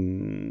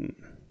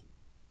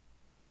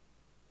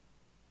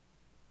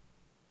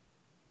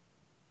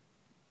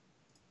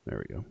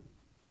we go.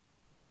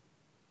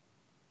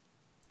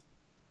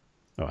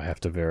 Oh, I have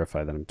to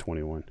verify that I'm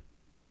 21.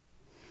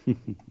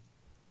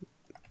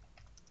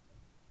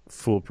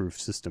 Foolproof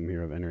system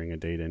here of entering a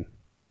date in.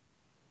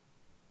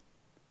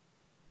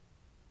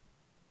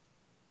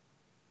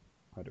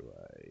 How do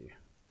I?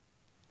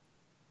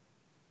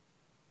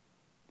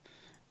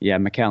 Yeah,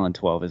 Macallan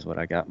 12 is what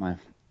I got my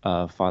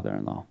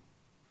father-in-law.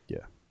 Yeah.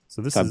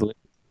 So this So is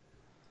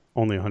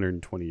only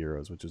 120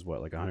 euros, which is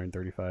what, like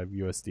 135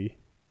 USD?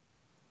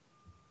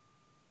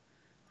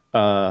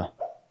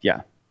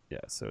 Yeah. Yeah,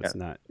 so it's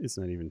not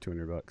even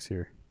 $200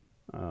 here.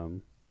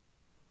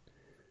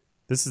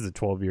 This is a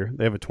 12-year.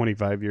 They have a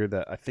 25-year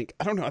that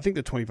I don't know. I think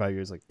the 25 year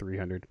is like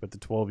 300, but the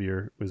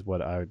 12-year was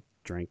what I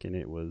drank, and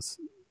it was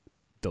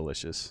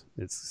delicious.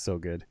 It's so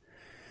good.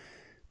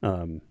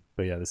 But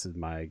yeah, this is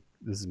my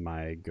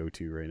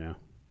go-to right now.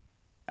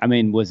 I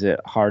mean, was it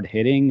hard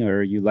hitting,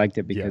 or you liked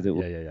it because it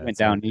went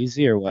down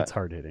easy, or what? It's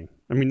hard hitting.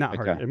 I mean, not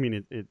hard. I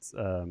mean, it's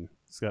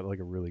got like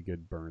a really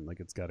good burn. Like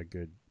it's got a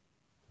good,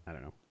 I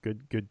don't know,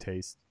 good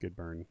taste, good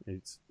burn.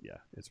 It's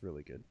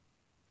really good.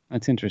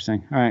 That's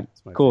interesting. All right,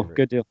 cool, favorite.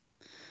 Good deal.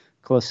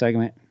 Close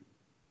segment.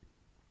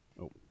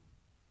 Oh,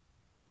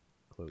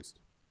 closed.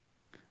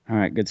 All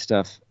right, good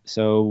stuff.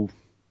 So,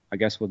 I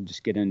guess we'll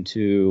just get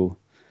into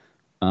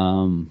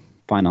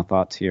final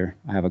thoughts here.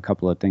 I have a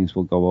couple of things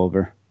we'll go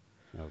over.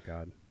 Oh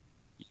God.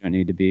 You don't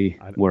need to be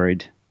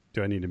worried.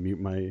 Do I need to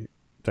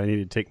do I need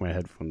to take my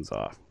headphones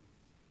off?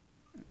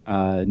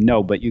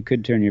 No, but you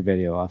could turn your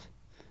video off.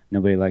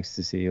 Nobody likes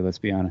to see you, let's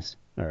be honest.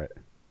 All right.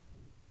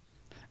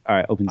 All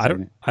right, open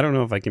segment. I don't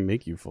know if I can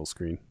make you full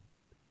screen.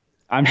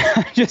 I'm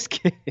just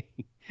kidding.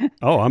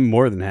 Oh, I'm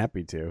more than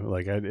happy to.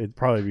 Like, it'd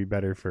probably be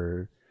better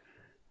for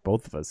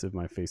both of us if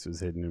my face was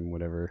hidden and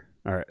whatever.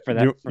 All right.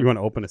 You want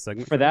to open a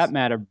segment? For that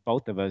matter,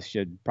 both of us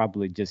should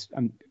probably just.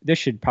 This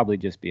should probably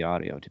just be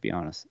audio, to be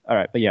honest. All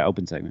right, but yeah,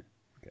 open segment.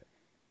 Okay.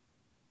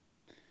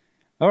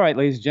 All right,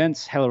 ladies and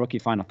gents, Hello Rookie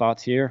final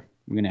thoughts here.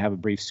 We're going to have a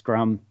brief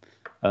scrum.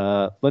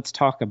 Let's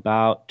talk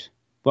about.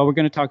 Well, we're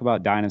going to talk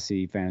about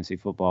Dynasty Fantasy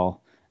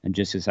Football in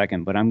just a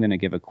second, but I'm going to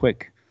give a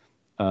quick,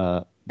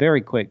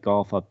 very quick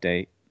golf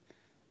update.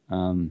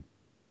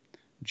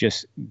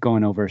 Just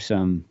going over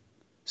some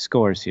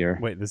scores here.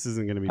 Wait, this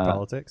isn't going to be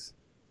politics?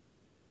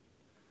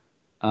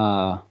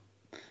 I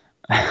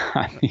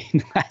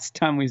mean, last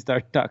time we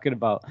started talking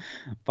about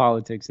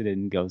politics, it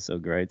didn't go so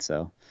great.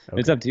 So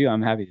It's up to you.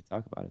 I'm happy to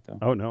talk about it, though.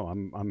 Oh no,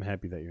 I'm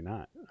happy that you're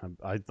not.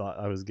 I thought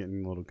I was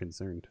getting a little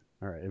concerned.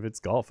 All right, if it's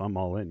golf, I'm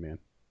all in, man.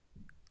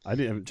 I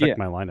haven't checked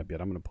my lineup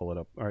yet. I'm going to pull it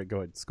up. All right, go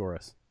ahead, score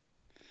us.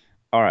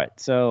 All right,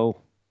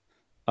 so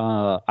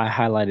I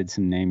highlighted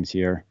some names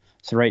here.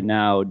 So right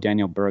now,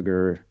 Daniel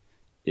Berger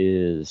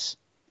is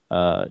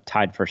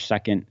tied for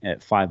second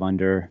at 5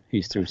 under.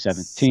 He's through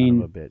 17.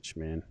 Son of a bitch,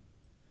 man.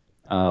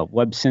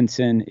 Webb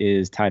Simpson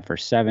is tied for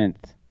 7th.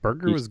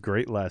 Berger was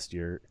great last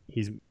year.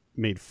 He's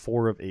made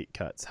 4 of 8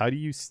 cuts. How do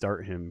you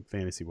start him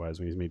fantasy-wise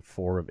when he's made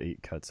 4 of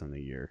 8 cuts on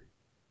the year?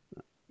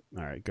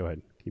 All right, go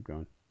ahead. Keep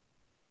going.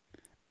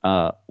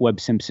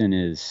 Webb Simpson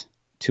is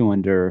 2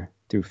 under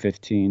through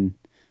 15.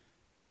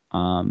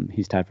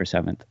 He's tied for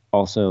 7th.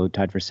 Also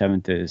tied for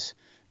 7th is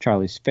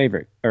Charlie's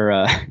favorite,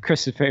 or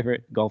Chris's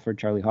favorite golfer,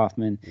 Charlie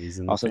Hoffman. He's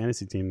in the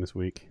fantasy team this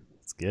week.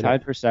 Let's get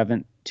tied for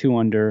 7th, 2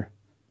 under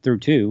through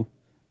 2,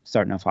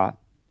 starting off hot.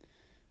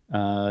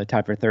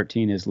 Tied for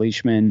 13 is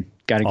Leishman.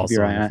 Got to keep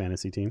your eye on the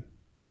fantasy team.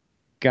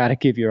 Got to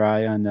keep your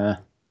eye on the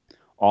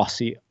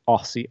Aussie.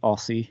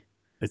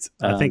 It's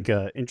I think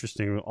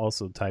interesting.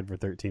 Also tied for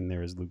 13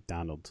 there is Luke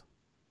Donald.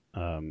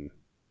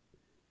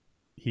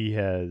 He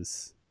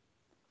has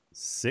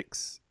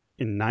 6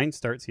 in 9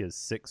 starts. He has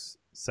 6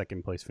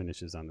 second place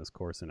finishes on this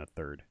course and a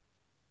 3rd.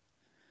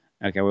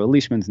 Okay, well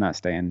Leishman's not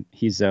staying.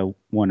 He's a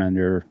 1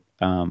 under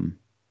through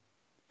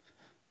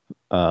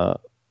all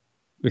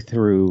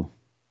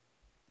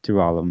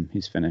of them.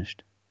 He's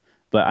finished.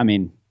 But I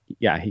mean,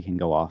 yeah, he can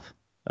go off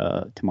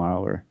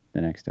tomorrow or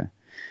the next day.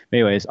 But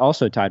anyways,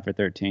 also tied for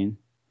 13,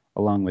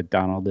 along with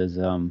Donald is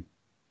and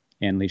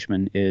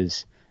Leishman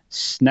is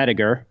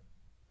Snedeker.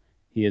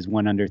 He is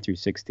 1 under through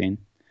 16.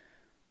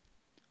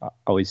 I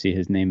always see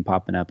his name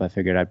popping up. I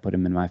figured I'd put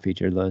him in my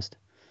featured list.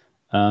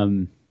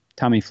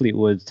 Tommy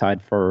Fleetwood's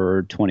tied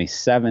for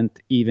 27th,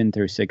 even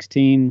through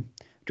 16.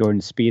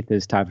 Jordan Spieth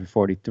is tied for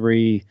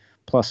 43,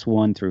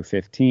 +1 through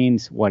 15.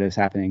 What is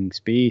happening,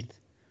 Spieth?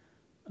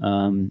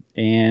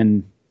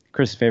 And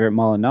Chris' favorite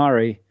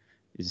Molinari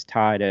is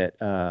tied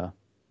at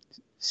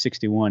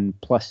 61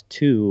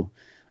 +2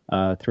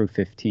 through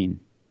 15.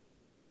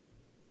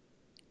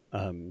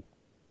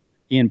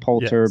 Ian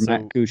Poulter,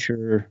 Matt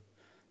Kuchar,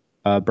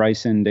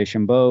 Bryson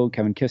DeChambeau,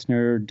 Kevin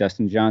Kisner,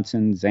 Dustin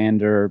Johnson,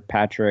 Xander,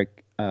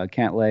 Patrick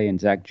Cantlay, and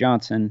Zach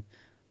Johnson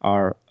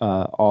are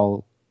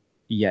all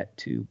yet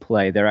to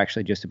play. They're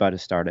actually just about to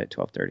start at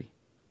 12:30.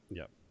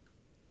 Yep.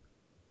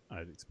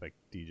 I'd expect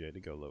DJ to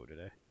go low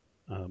today.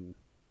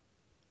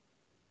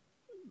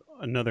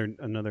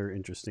 Another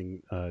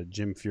interesting,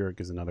 Jim Furyk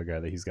is another guy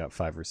that he's got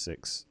 5 or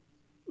 6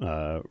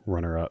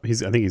 runner-up. I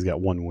think he's got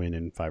 1 win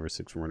and 5 or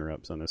 6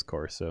 runner-ups on this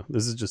course. So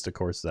this is just a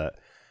course that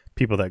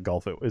people that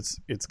golf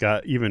it's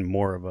got even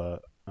more of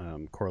a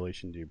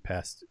correlation to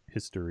past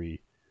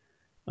history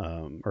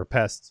or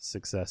past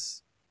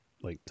success,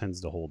 like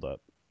tends to hold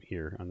up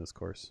here on this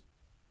course.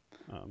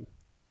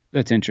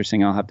 That's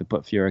interesting. I'll have to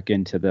put Furyk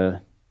into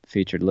the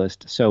featured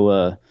list.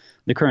 So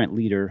the current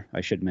leader,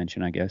 I should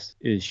mention, I guess,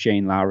 is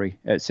Shane Lowry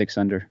at 6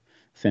 under,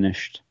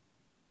 finished.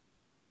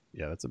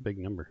 Yeah, that's a big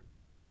number.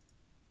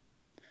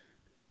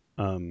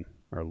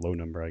 Or a low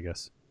number, I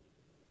guess.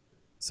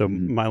 So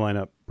my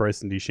lineup: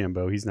 Bryson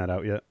DeChambeau, he's not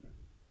out yet.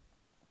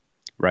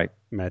 Right.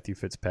 Matthew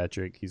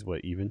Fitzpatrick, he's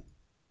even?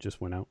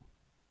 Just went out,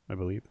 I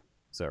believe.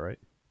 Is that right?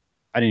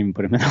 I didn't even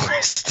put him in the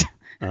list.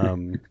 Let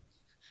me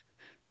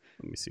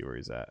see where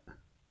he's at.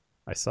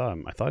 I saw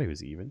him. I thought he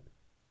was even.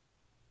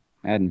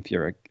 Adam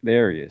Furyk.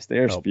 There he is.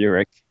 There's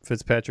Furyk.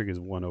 Fitzpatrick is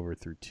 1 over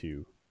through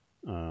 2.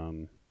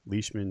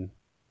 Leishman,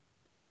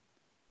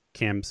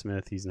 Cam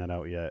Smith, he's not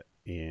out yet.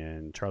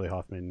 And Charlie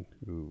Hoffman,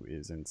 who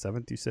is in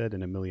 7th, you said,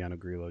 and Emiliano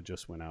Grillo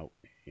just went out,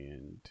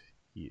 and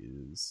he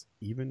is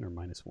even or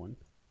 -1.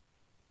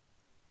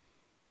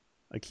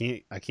 I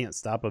can't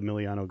stop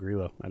Emiliano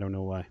Grillo. I don't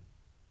know why.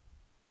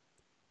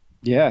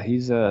 Yeah,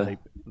 he's the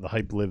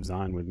hype lives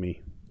on with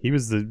me. He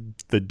was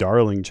the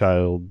darling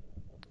child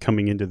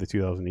coming into the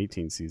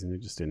 2018 season.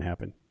 It just didn't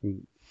happen.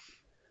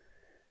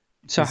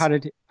 So how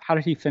did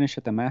he finish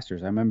at the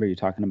Masters? I remember you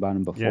talking about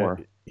him before.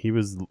 Yeah, he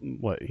was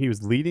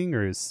leading,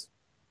 or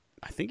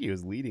I think he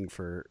was leading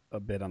for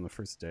a bit on the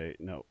first day.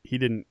 No, he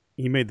didn't.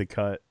 He made the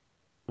cut.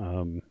 I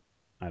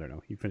don't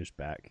know. He finished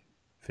back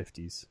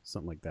 50s,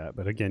 something like that.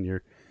 But again, I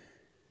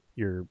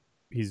think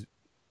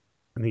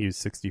he was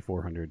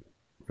 6,400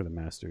 for the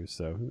Masters,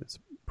 so it's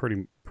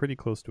pretty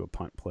close to a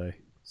punt play.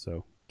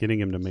 So getting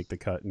him to make the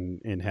cut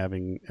and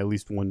having at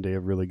least one day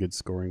of really good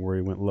scoring where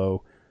he went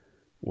low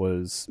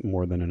was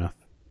more than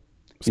enough.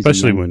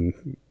 Especially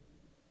when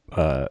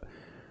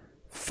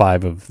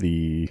 5 of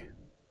the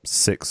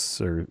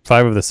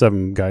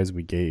 7 guys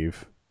we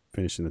gave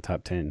finished in the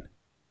top 10.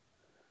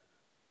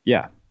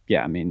 Yeah.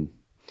 I mean,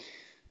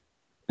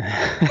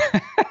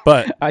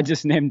 but I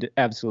just named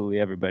absolutely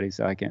everybody,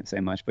 so I can't say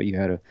much. But you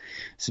had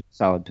some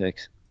solid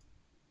picks.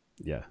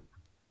 Yeah,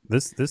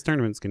 this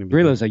tournament's going to be.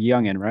 Grillo's a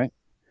youngin', right?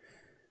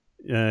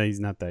 Yeah, he's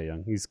not that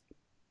young.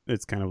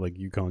 It's kind of like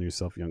you calling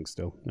yourself young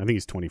still. I think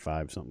he's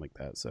 25, something like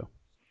that. So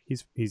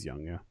he's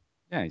young, yeah.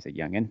 Yeah, he's a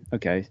youngin'.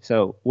 Okay,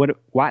 so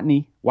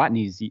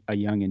Watney's a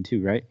youngin'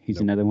 too, right?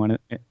 He's another one.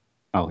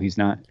 Oh, he's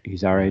not.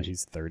 He's our age.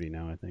 He's 30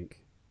 now, I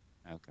think.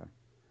 Okay.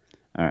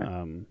 All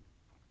right.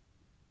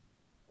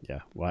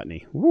 Yeah,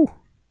 Watney. Woo.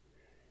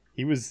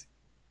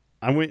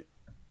 I went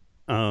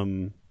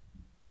to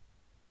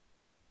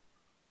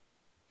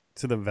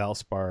the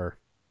Valspar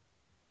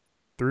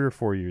 3 or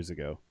 4 years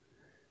ago,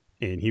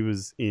 and he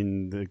was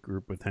in the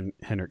group with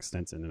Henrik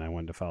Stenson, and I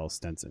wanted to follow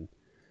Stenson.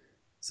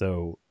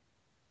 So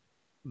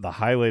the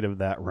highlight of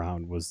that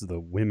round was the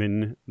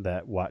women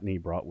that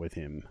Watney brought with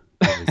him.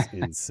 It was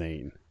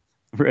insane.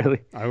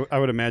 Really? I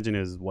would imagine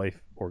his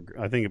wife, or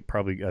I think it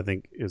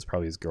was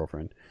probably his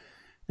girlfriend,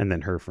 and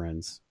then her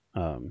friends.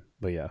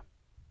 But yeah,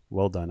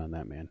 well done on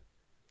that, man.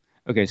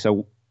 Okay,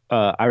 so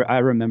I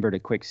remembered a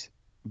quick,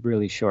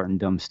 really short and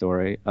dumb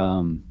story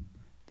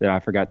that I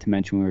forgot to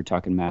mention when we were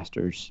talking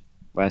Masters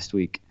last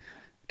week,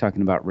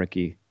 talking about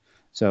Ricky.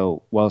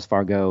 So Wells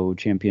Fargo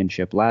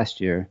Championship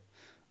last year,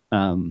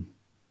 Kate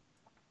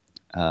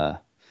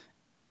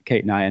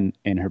and I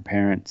and her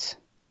parents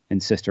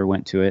and sister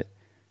went to it.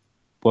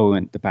 Well, we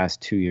went the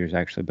past 2 years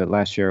actually, but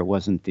last year it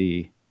wasn't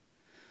the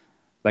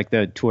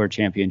tour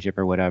championship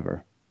or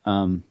whatever.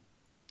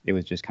 It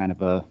was just kind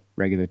of a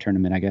regular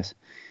tournament, I guess.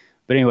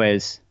 But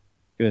anyways,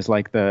 it was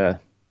like the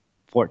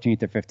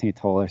 14th or 15th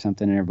hole or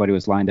something, and everybody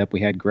was lined up.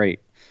 We had great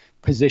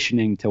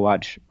positioning to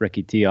watch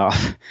Ricky tee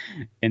off.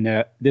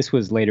 And this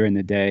was later in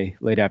the day,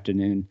 late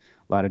afternoon.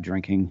 A lot of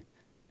drinking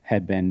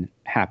had been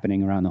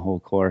happening around the whole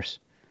course.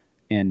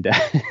 And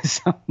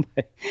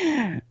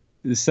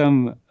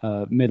some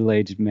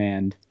middle-aged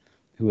man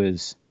who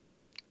was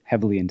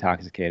heavily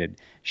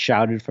intoxicated,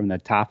 shouted from the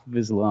top of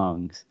his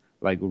lungs,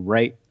 like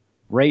right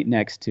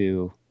next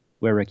to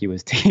where Ricky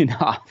was teeing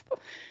off.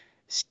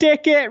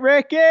 Stick it,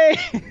 Ricky!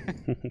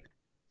 It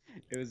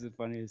was the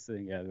funniest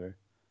thing ever.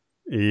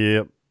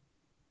 Yep.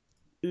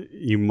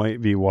 You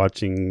might be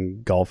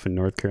watching golf in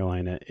North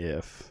Carolina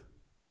if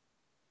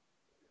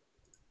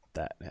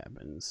that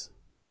happens.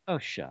 Oh,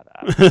 shut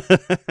up.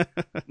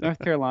 North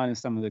Carolina is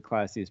some of the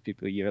classiest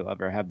people you'll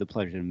ever have the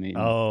pleasure of meeting.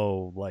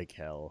 Oh, like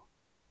hell.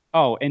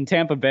 Oh, and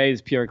Tampa Bay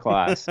is pure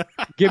class.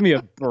 Give me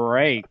a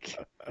break.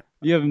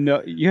 You have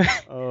no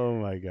Oh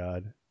my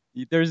god.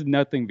 there's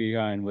nothing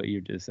behind what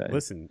you just said.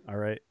 Listen, all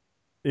right.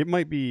 It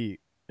might be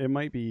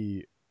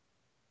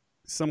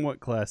somewhat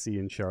classy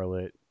in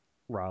Charlotte,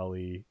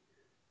 Raleigh,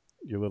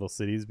 your little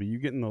cities, but you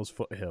get in those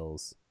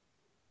foothills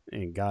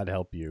and God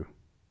help you.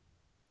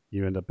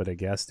 You end up at a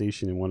gas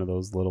station in one of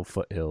those little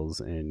foothills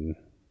and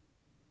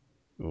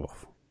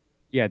oof.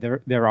 Yeah,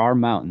 there are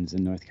mountains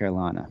in North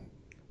Carolina.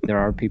 There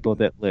are people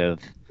that live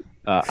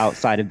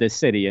outside of this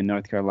city in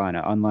North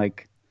Carolina,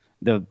 unlike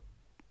the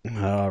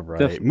All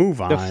right,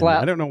 move on. the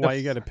flat. I don't know The why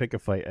you got to pick a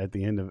fight at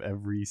the end of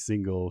every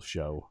single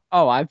show.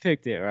 Oh, I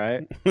picked it,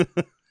 right?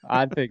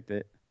 I picked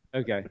it.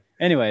 Okay.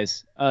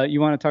 Anyways,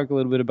 you want to talk a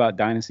little bit about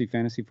Dynasty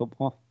Fantasy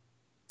Football?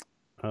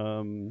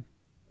 Um,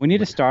 We need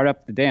to start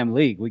up the damn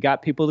league. We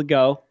got people to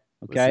go.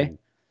 Okay. Listen,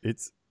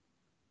 it's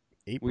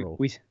April.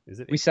 Is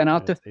it? We sent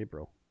out the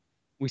April.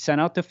 We sent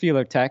out the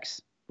feeler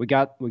text. We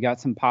got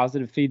some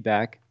positive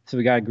feedback. So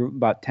we got a group of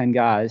about 10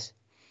 guys.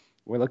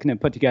 We're looking to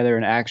put together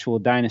an actual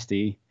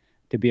dynasty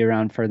to be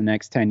around for the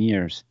next 10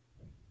 years.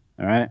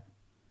 All right?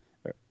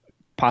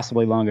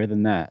 Possibly longer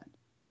than that.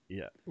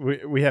 Yeah.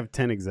 We have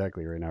 10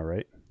 exactly right now,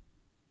 right?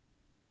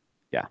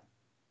 Yeah.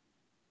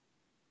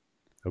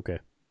 Okay.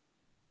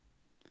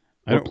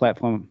 What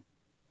platform?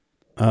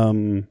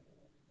 Probably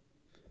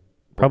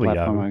what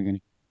platform Yahoo. Are you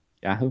gonna...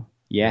 Yahoo?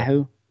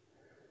 Yahoo?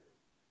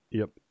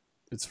 Yep.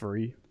 It's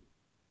free.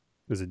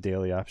 There's a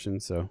daily option,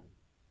 so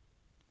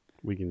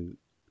we can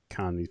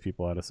con these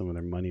people out of some of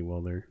their money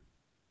while they're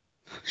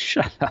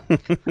shut up.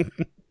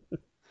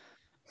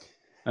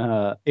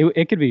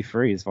 It could be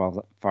free as far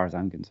as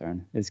I'm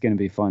concerned. It's going to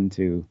be fun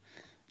to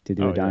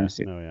do a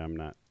dynasty. No, yeah, I'm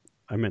not.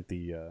 I meant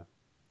the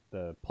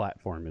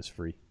platform is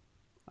free.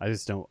 I can't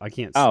stand.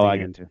 Oh, I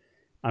get you.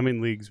 I'm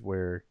in leagues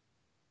where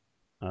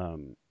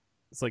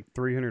it's like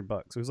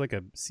 $300. It was like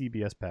a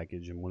CBS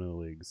package in one of the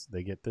leagues.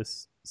 They get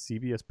this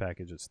CBS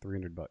package that's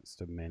 $300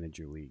 to manage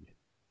your league,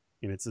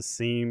 and it's the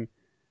same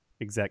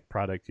exact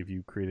product if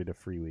you created a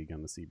free league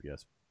on the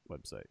CBS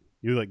website.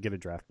 You like get a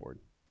draft board.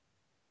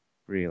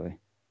 Really?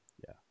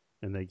 Yeah,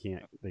 and they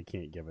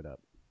can't give it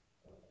up.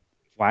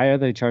 Why are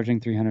they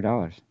charging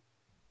 $300?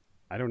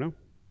 I don't know.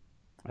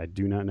 I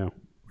do not know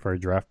for a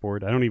draft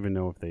board. I don't even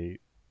know if they.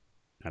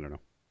 I don't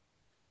know.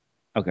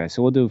 Okay,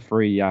 so we'll do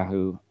free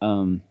Yahoo.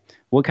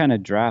 What kind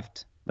of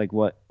draft? Like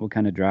what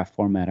kind of draft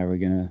format are we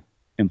gonna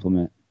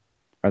implement?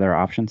 Are there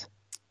options?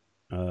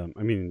 I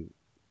mean,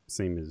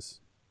 same as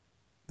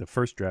the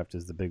first draft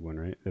is the big one,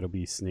 right? It'll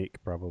be snake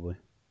probably.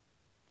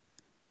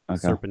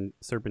 Okay.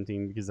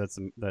 Serpentine because that's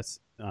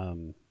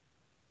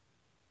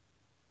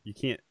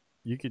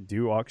you could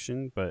do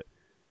auction, but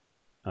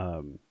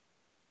the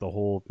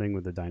whole thing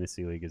with the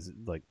Dynasty League is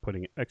like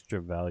putting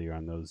extra value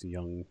on those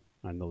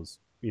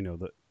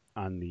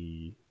on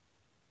the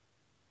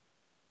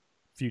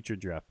future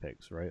draft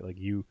picks, right? Like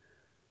you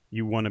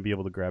want to be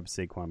able to grab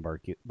Saquon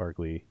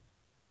Barkley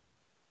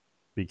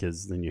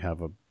because then you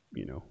have a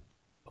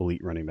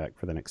elite running back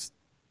for the next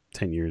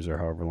 10 years or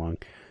however long.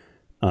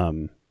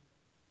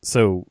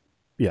 So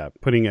yeah,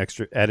 putting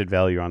extra added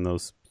value on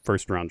those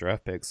first round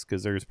draft picks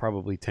because there's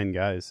probably 10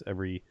 guys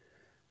every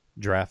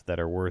draft that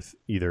are worth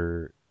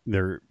either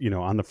they're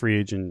on the free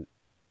agent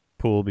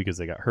pool because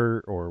they got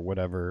hurt or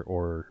whatever,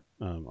 or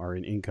are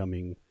an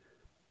incoming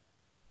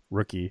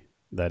rookie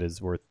that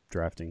is worth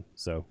drafting.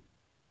 So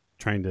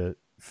trying to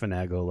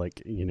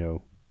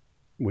finagle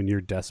when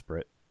you're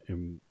desperate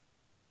and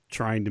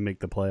trying to make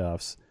the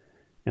playoffs,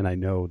 and I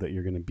know that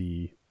you're going to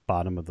be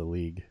bottom of the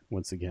league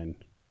once again,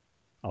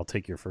 I'll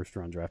take your first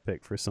round draft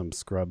pick for some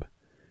scrub,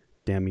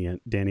 Danny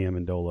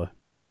Amendola,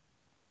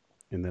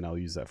 and then I'll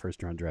use that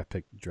first round draft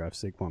pick to draft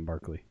Saquon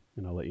Barkley,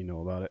 and I'll let you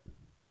know about it.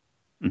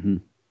 Mm-hmm.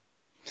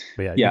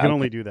 But yeah, you can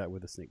only do that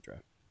with a snake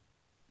draft.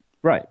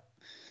 Right.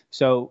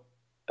 So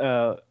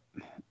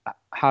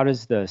how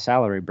does the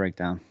salary break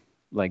down?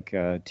 Like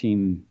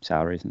team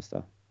salaries and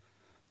stuff?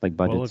 Like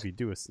budgets? Well, if you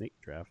do a snake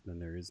draft, then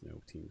there is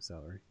no team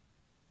salary.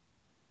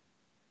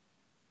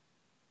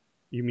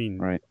 You mean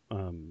right.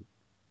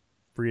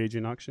 Free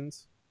agent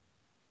auctions?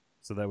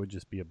 So that would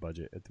just be a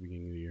budget at the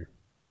beginning of the year.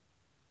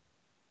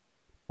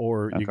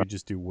 Or you could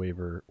just do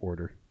waiver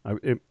order. I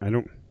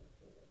don't...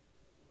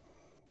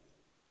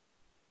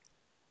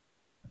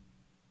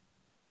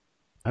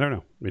 I don't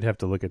know. We'd have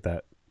to look at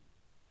that.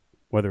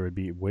 Whether it would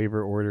be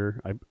waiver order.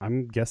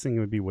 I'm guessing it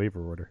would be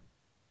waiver order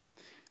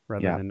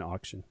rather than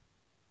auction.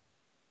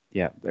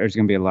 Yeah, there's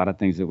going to be a lot of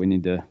things that we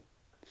need to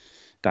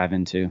dive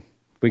into.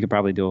 We could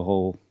probably do a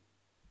whole...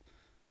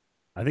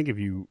 I think if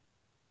you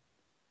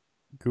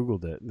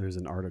Googled it. There's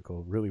an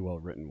article, really well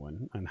written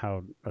one, on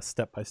how a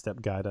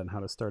step-by-step guide on how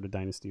to start a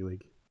dynasty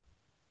league.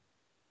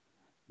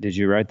 Did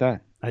you write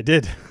that? I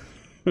did.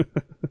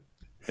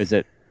 Is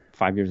it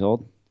 5 years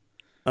old?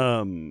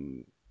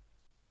 um,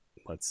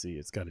 let's see.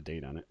 It's got a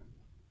date on it.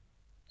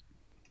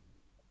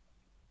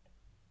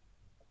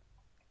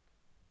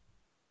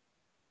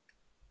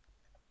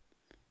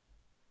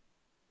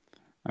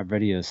 Our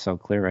video is so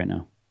clear right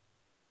now.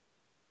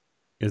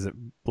 Is it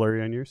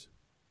blurry on yours?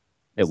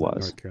 It Is that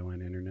was. North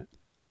Carolina internet.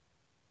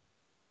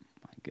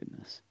 My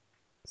goodness.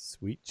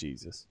 Sweet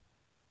Jesus.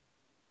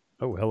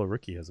 Oh, Hello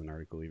Rookie has an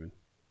article even.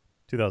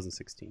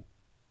 2016.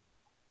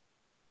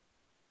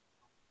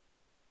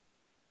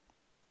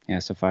 Yeah,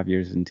 so 5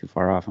 years isn't too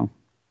far off, huh?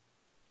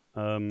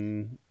 All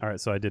right,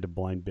 so I did a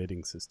blind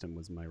bidding system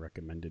was my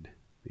recommended.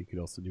 You could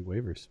also do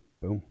waivers.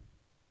 Boom.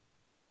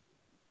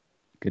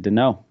 Good to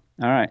know.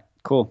 All right,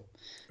 cool.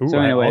 Ooh, So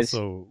I anyways,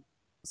 also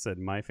said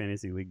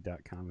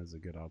myfantasyleague.com is a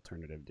good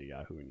alternative to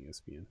Yahoo and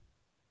ESPN.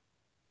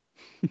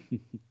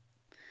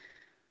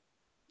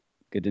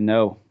 good to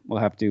know. We'll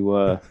have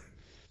to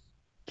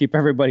keep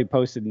everybody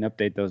posted and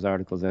update those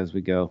articles as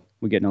we go.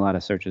 We're getting a lot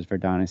of searches for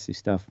Dynasty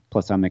stuff.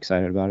 Plus, I'm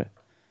excited about it.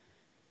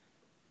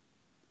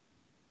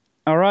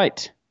 All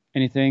right.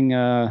 Anything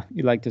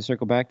you'd like to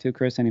circle back to,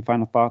 Chris? Any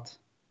final thoughts?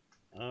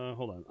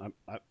 Hold on.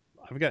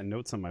 I've got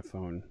notes on my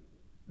phone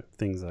of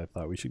things I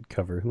thought we should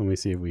cover. Let me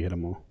see if we hit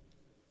them all.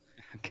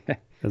 Okay.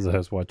 As I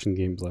was watching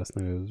games last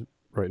night, I was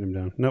writing them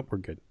down. Nope, we're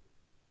good.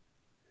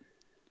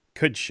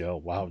 Good show.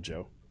 Wow,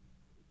 Joe.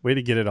 Way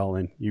to get it all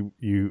in.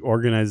 You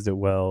organized it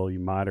well. You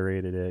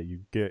moderated it.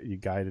 You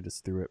guided us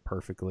through it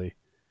perfectly.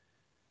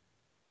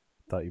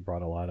 Thought you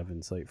brought a lot of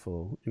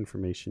insightful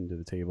information to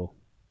the table.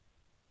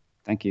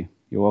 Thank you.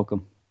 You're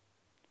welcome.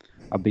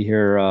 I'll be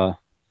here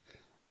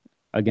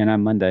again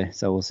on Monday,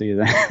 so we'll see you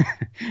then.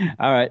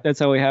 All right,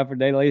 that's all we have for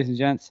today, ladies and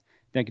gents.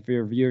 Thank you for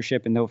your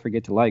viewership, and don't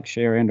forget to like,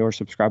 share, and or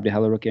subscribe to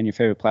Hello Rookie on your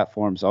favorite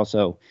platforms.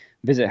 Also,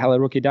 visit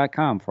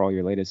HelloRookie.com for all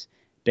your latest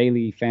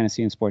daily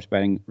fantasy and sports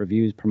betting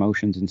reviews,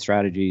 promotions, and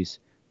strategies.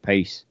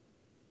 Peace.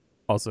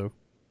 Also,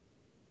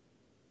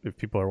 if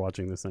people are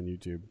watching this on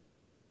YouTube,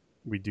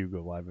 we do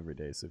go live every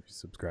day, so if you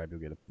subscribe,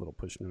 you'll get a little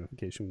push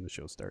notification when the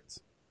show starts.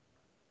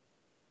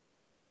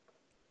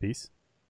 Peace.